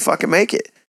fucking make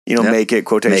it. You know, make it,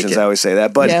 quotations, I always say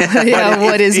that. But,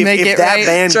 what is make it, if that right?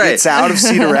 band gets out of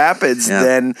Cedar Rapids,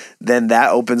 then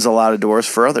that opens a lot of doors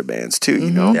for other bands too,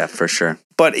 you know? Yeah, for sure.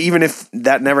 But even if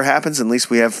that never happens, at least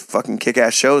we have fucking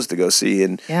kick-ass shows to go see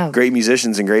and great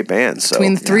musicians and great bands. So.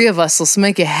 Between the three of us, let's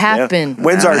make it happen. Yeah.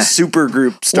 When's our super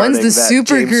group starting? When's the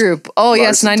super group? Oh,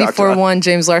 yes, Larson 94.1.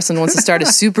 James Larson wants to start a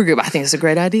super group. I think it's a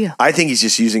great idea. I think he's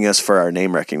just using us for our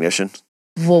name recognition.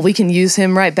 Well, we can use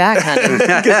him right back, honey.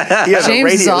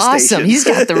 James is awesome. Station. He's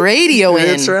got the radio in.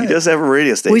 That's right. He does have a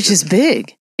radio station. Which is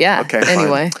big. Yeah. Okay.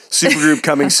 Anyway. Supergroup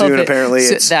coming soon, apparently.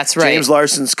 It's that's right. James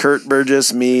Larson's, Kurt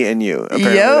Burgess, me, and you.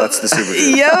 Apparently, that's the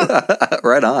supergroup. Yep.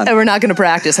 Right on. And we're not going to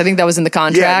practice. I think that was in the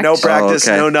contract. Yeah, no practice,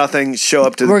 no nothing. Show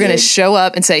up to the We're going to show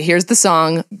up and say, here's the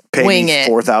song, wing it.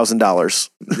 $4,000.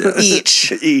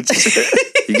 Each.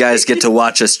 Each. You guys get to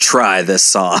watch us try this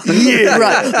song. Yeah.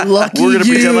 Right. Lucky We're going to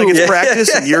you. pretend like it's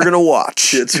practice, and you're going to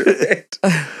watch. That's right.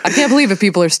 I can't believe if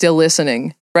people are still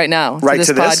listening right now to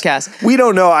this podcast. We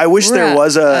don't know. I wish there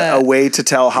was a way to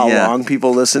tell how long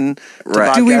people listen to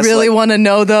podcasts. Do we really want to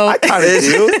know, though? I kind of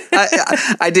do.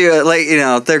 I do. Like, you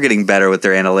know, they're getting better with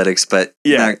their analytics, but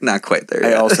not quite there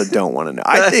yet. I also don't want to know.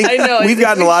 I think we've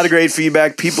gotten a lot of great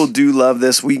feedback. People do love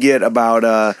this. We get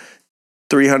about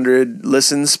 300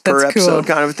 listens per episode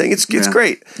kind of a thing. It's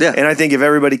great. Yeah. And I think if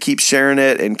everybody keeps sharing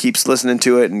it and keeps listening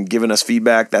to it and giving us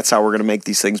feedback, that's how we're going to make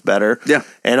these things better. Yeah.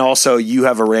 And also, you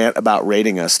have a rant about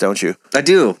rating us, don't you? I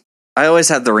do. I always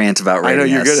have the rant about rating us. I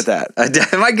know you're good at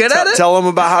that. Am I good at it? Tell them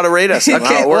about how to rate us and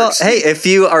how it works. Well, hey, if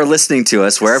you are listening to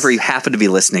us, wherever you happen to be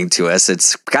listening to us,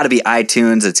 it's got to be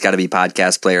iTunes, it's got to be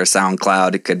Podcast Player,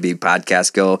 SoundCloud, it could be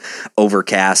Podcast Go,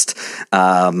 Overcast.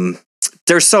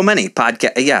 There's so many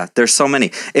podcasts. Yeah, there's so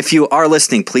many. If you are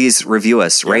listening, please review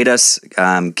us, rate us,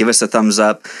 give us a thumbs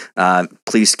up.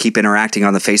 Please keep interacting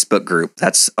on the Facebook group.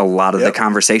 That's a lot of the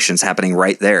conversations happening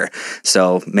right there.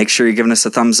 So make sure you're giving us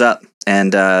a thumbs up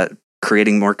and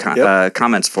creating more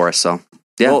comments for us. So.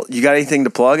 Yeah. Well, you got anything to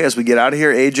plug as we get out of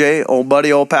here, AJ, old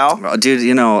buddy, old pal? Dude,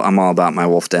 you know I'm all about my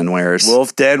Wolf Den wares.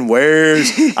 Wolf Den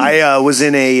wares. I was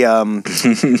in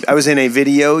a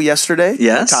video yesterday.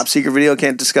 Yes. A top secret video,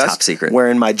 can't discuss. Top secret.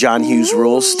 Wearing my John Hughes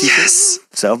Rules t-shirt. Yes.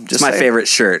 So just it's my favorite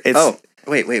shirt.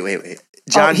 Wait.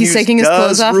 John he's Hughes taking his does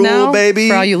clothes off rule, now, baby.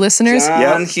 for all you listeners.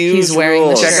 John Hughes He's wearing the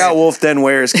rules. shirt. Check out Wolf Den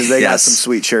Wears because they got Yes. some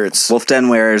sweet shirts. Wolf Den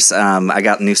Wears. I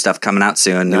got new stuff coming out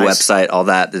soon. New Nice. website, all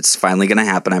that. It's finally going to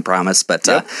happen, I promise. But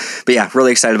yeah,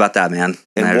 really excited about that, man.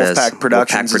 And There it is. Wolfpack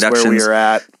Productions is where we Productions are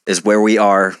at. is where we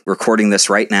are recording this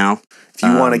right now. If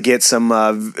you want to get some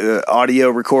audio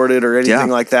recorded or anything Yeah.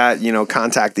 like that,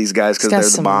 contact these guys because Got they're the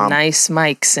some bomb. nice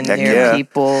mics in Heck here, yeah.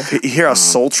 people. You hear how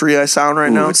sultry I sound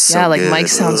right now? It's so Yeah, like good. Mike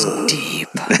sounds deep.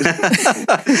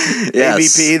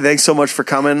 Yes. AVP, thanks so much for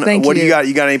coming. Thank What do you. you got?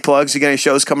 You got any plugs? You got any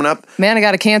shows coming up? Man, I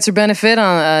got a cancer benefit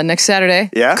on next Saturday.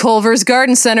 Yeah? Culver's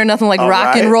Garden Center. Nothing like All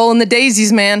rock right. and roll in the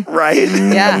daisies, man. Right.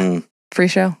 Yeah. Free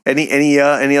show. Any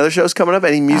other shows coming up?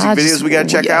 Any music videos we got to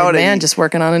check out? Man, Any- just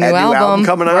working on a a new new album album.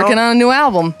 coming out? Working on a new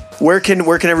album. Where can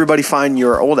everybody find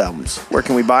your old albums? Where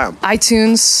can we buy them?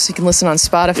 iTunes. You can listen on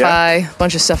Spotify. A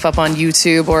bunch of stuff up on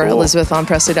YouTube or Cool.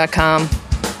 ElisabethVonPresley.com.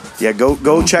 Yeah,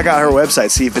 go check out her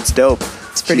website. See if it's dope.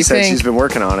 It's pretty She said pink. she's been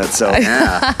working on it. So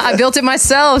Yeah. I built it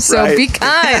myself, so Right. be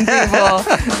kind, people.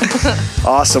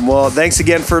 awesome. Well, thanks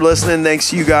again for listening.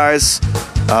 Thanks you guys.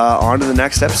 On to the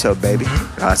next episode, baby.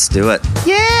 Let's do it.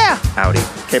 Yeah. Howdy.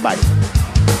 Okay, bye.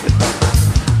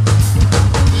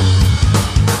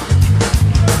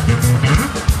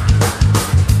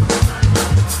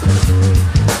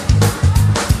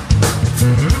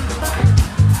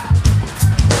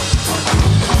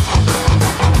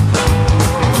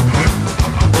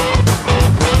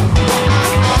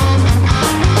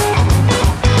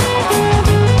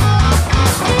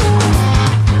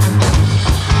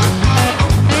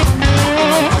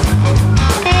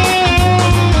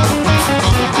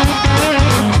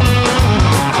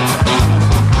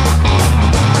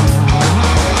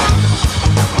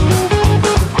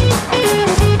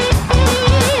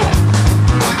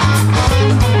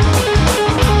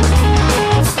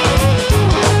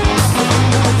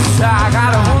 I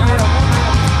got a woman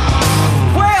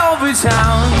way over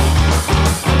town.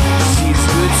 She's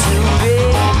good to me.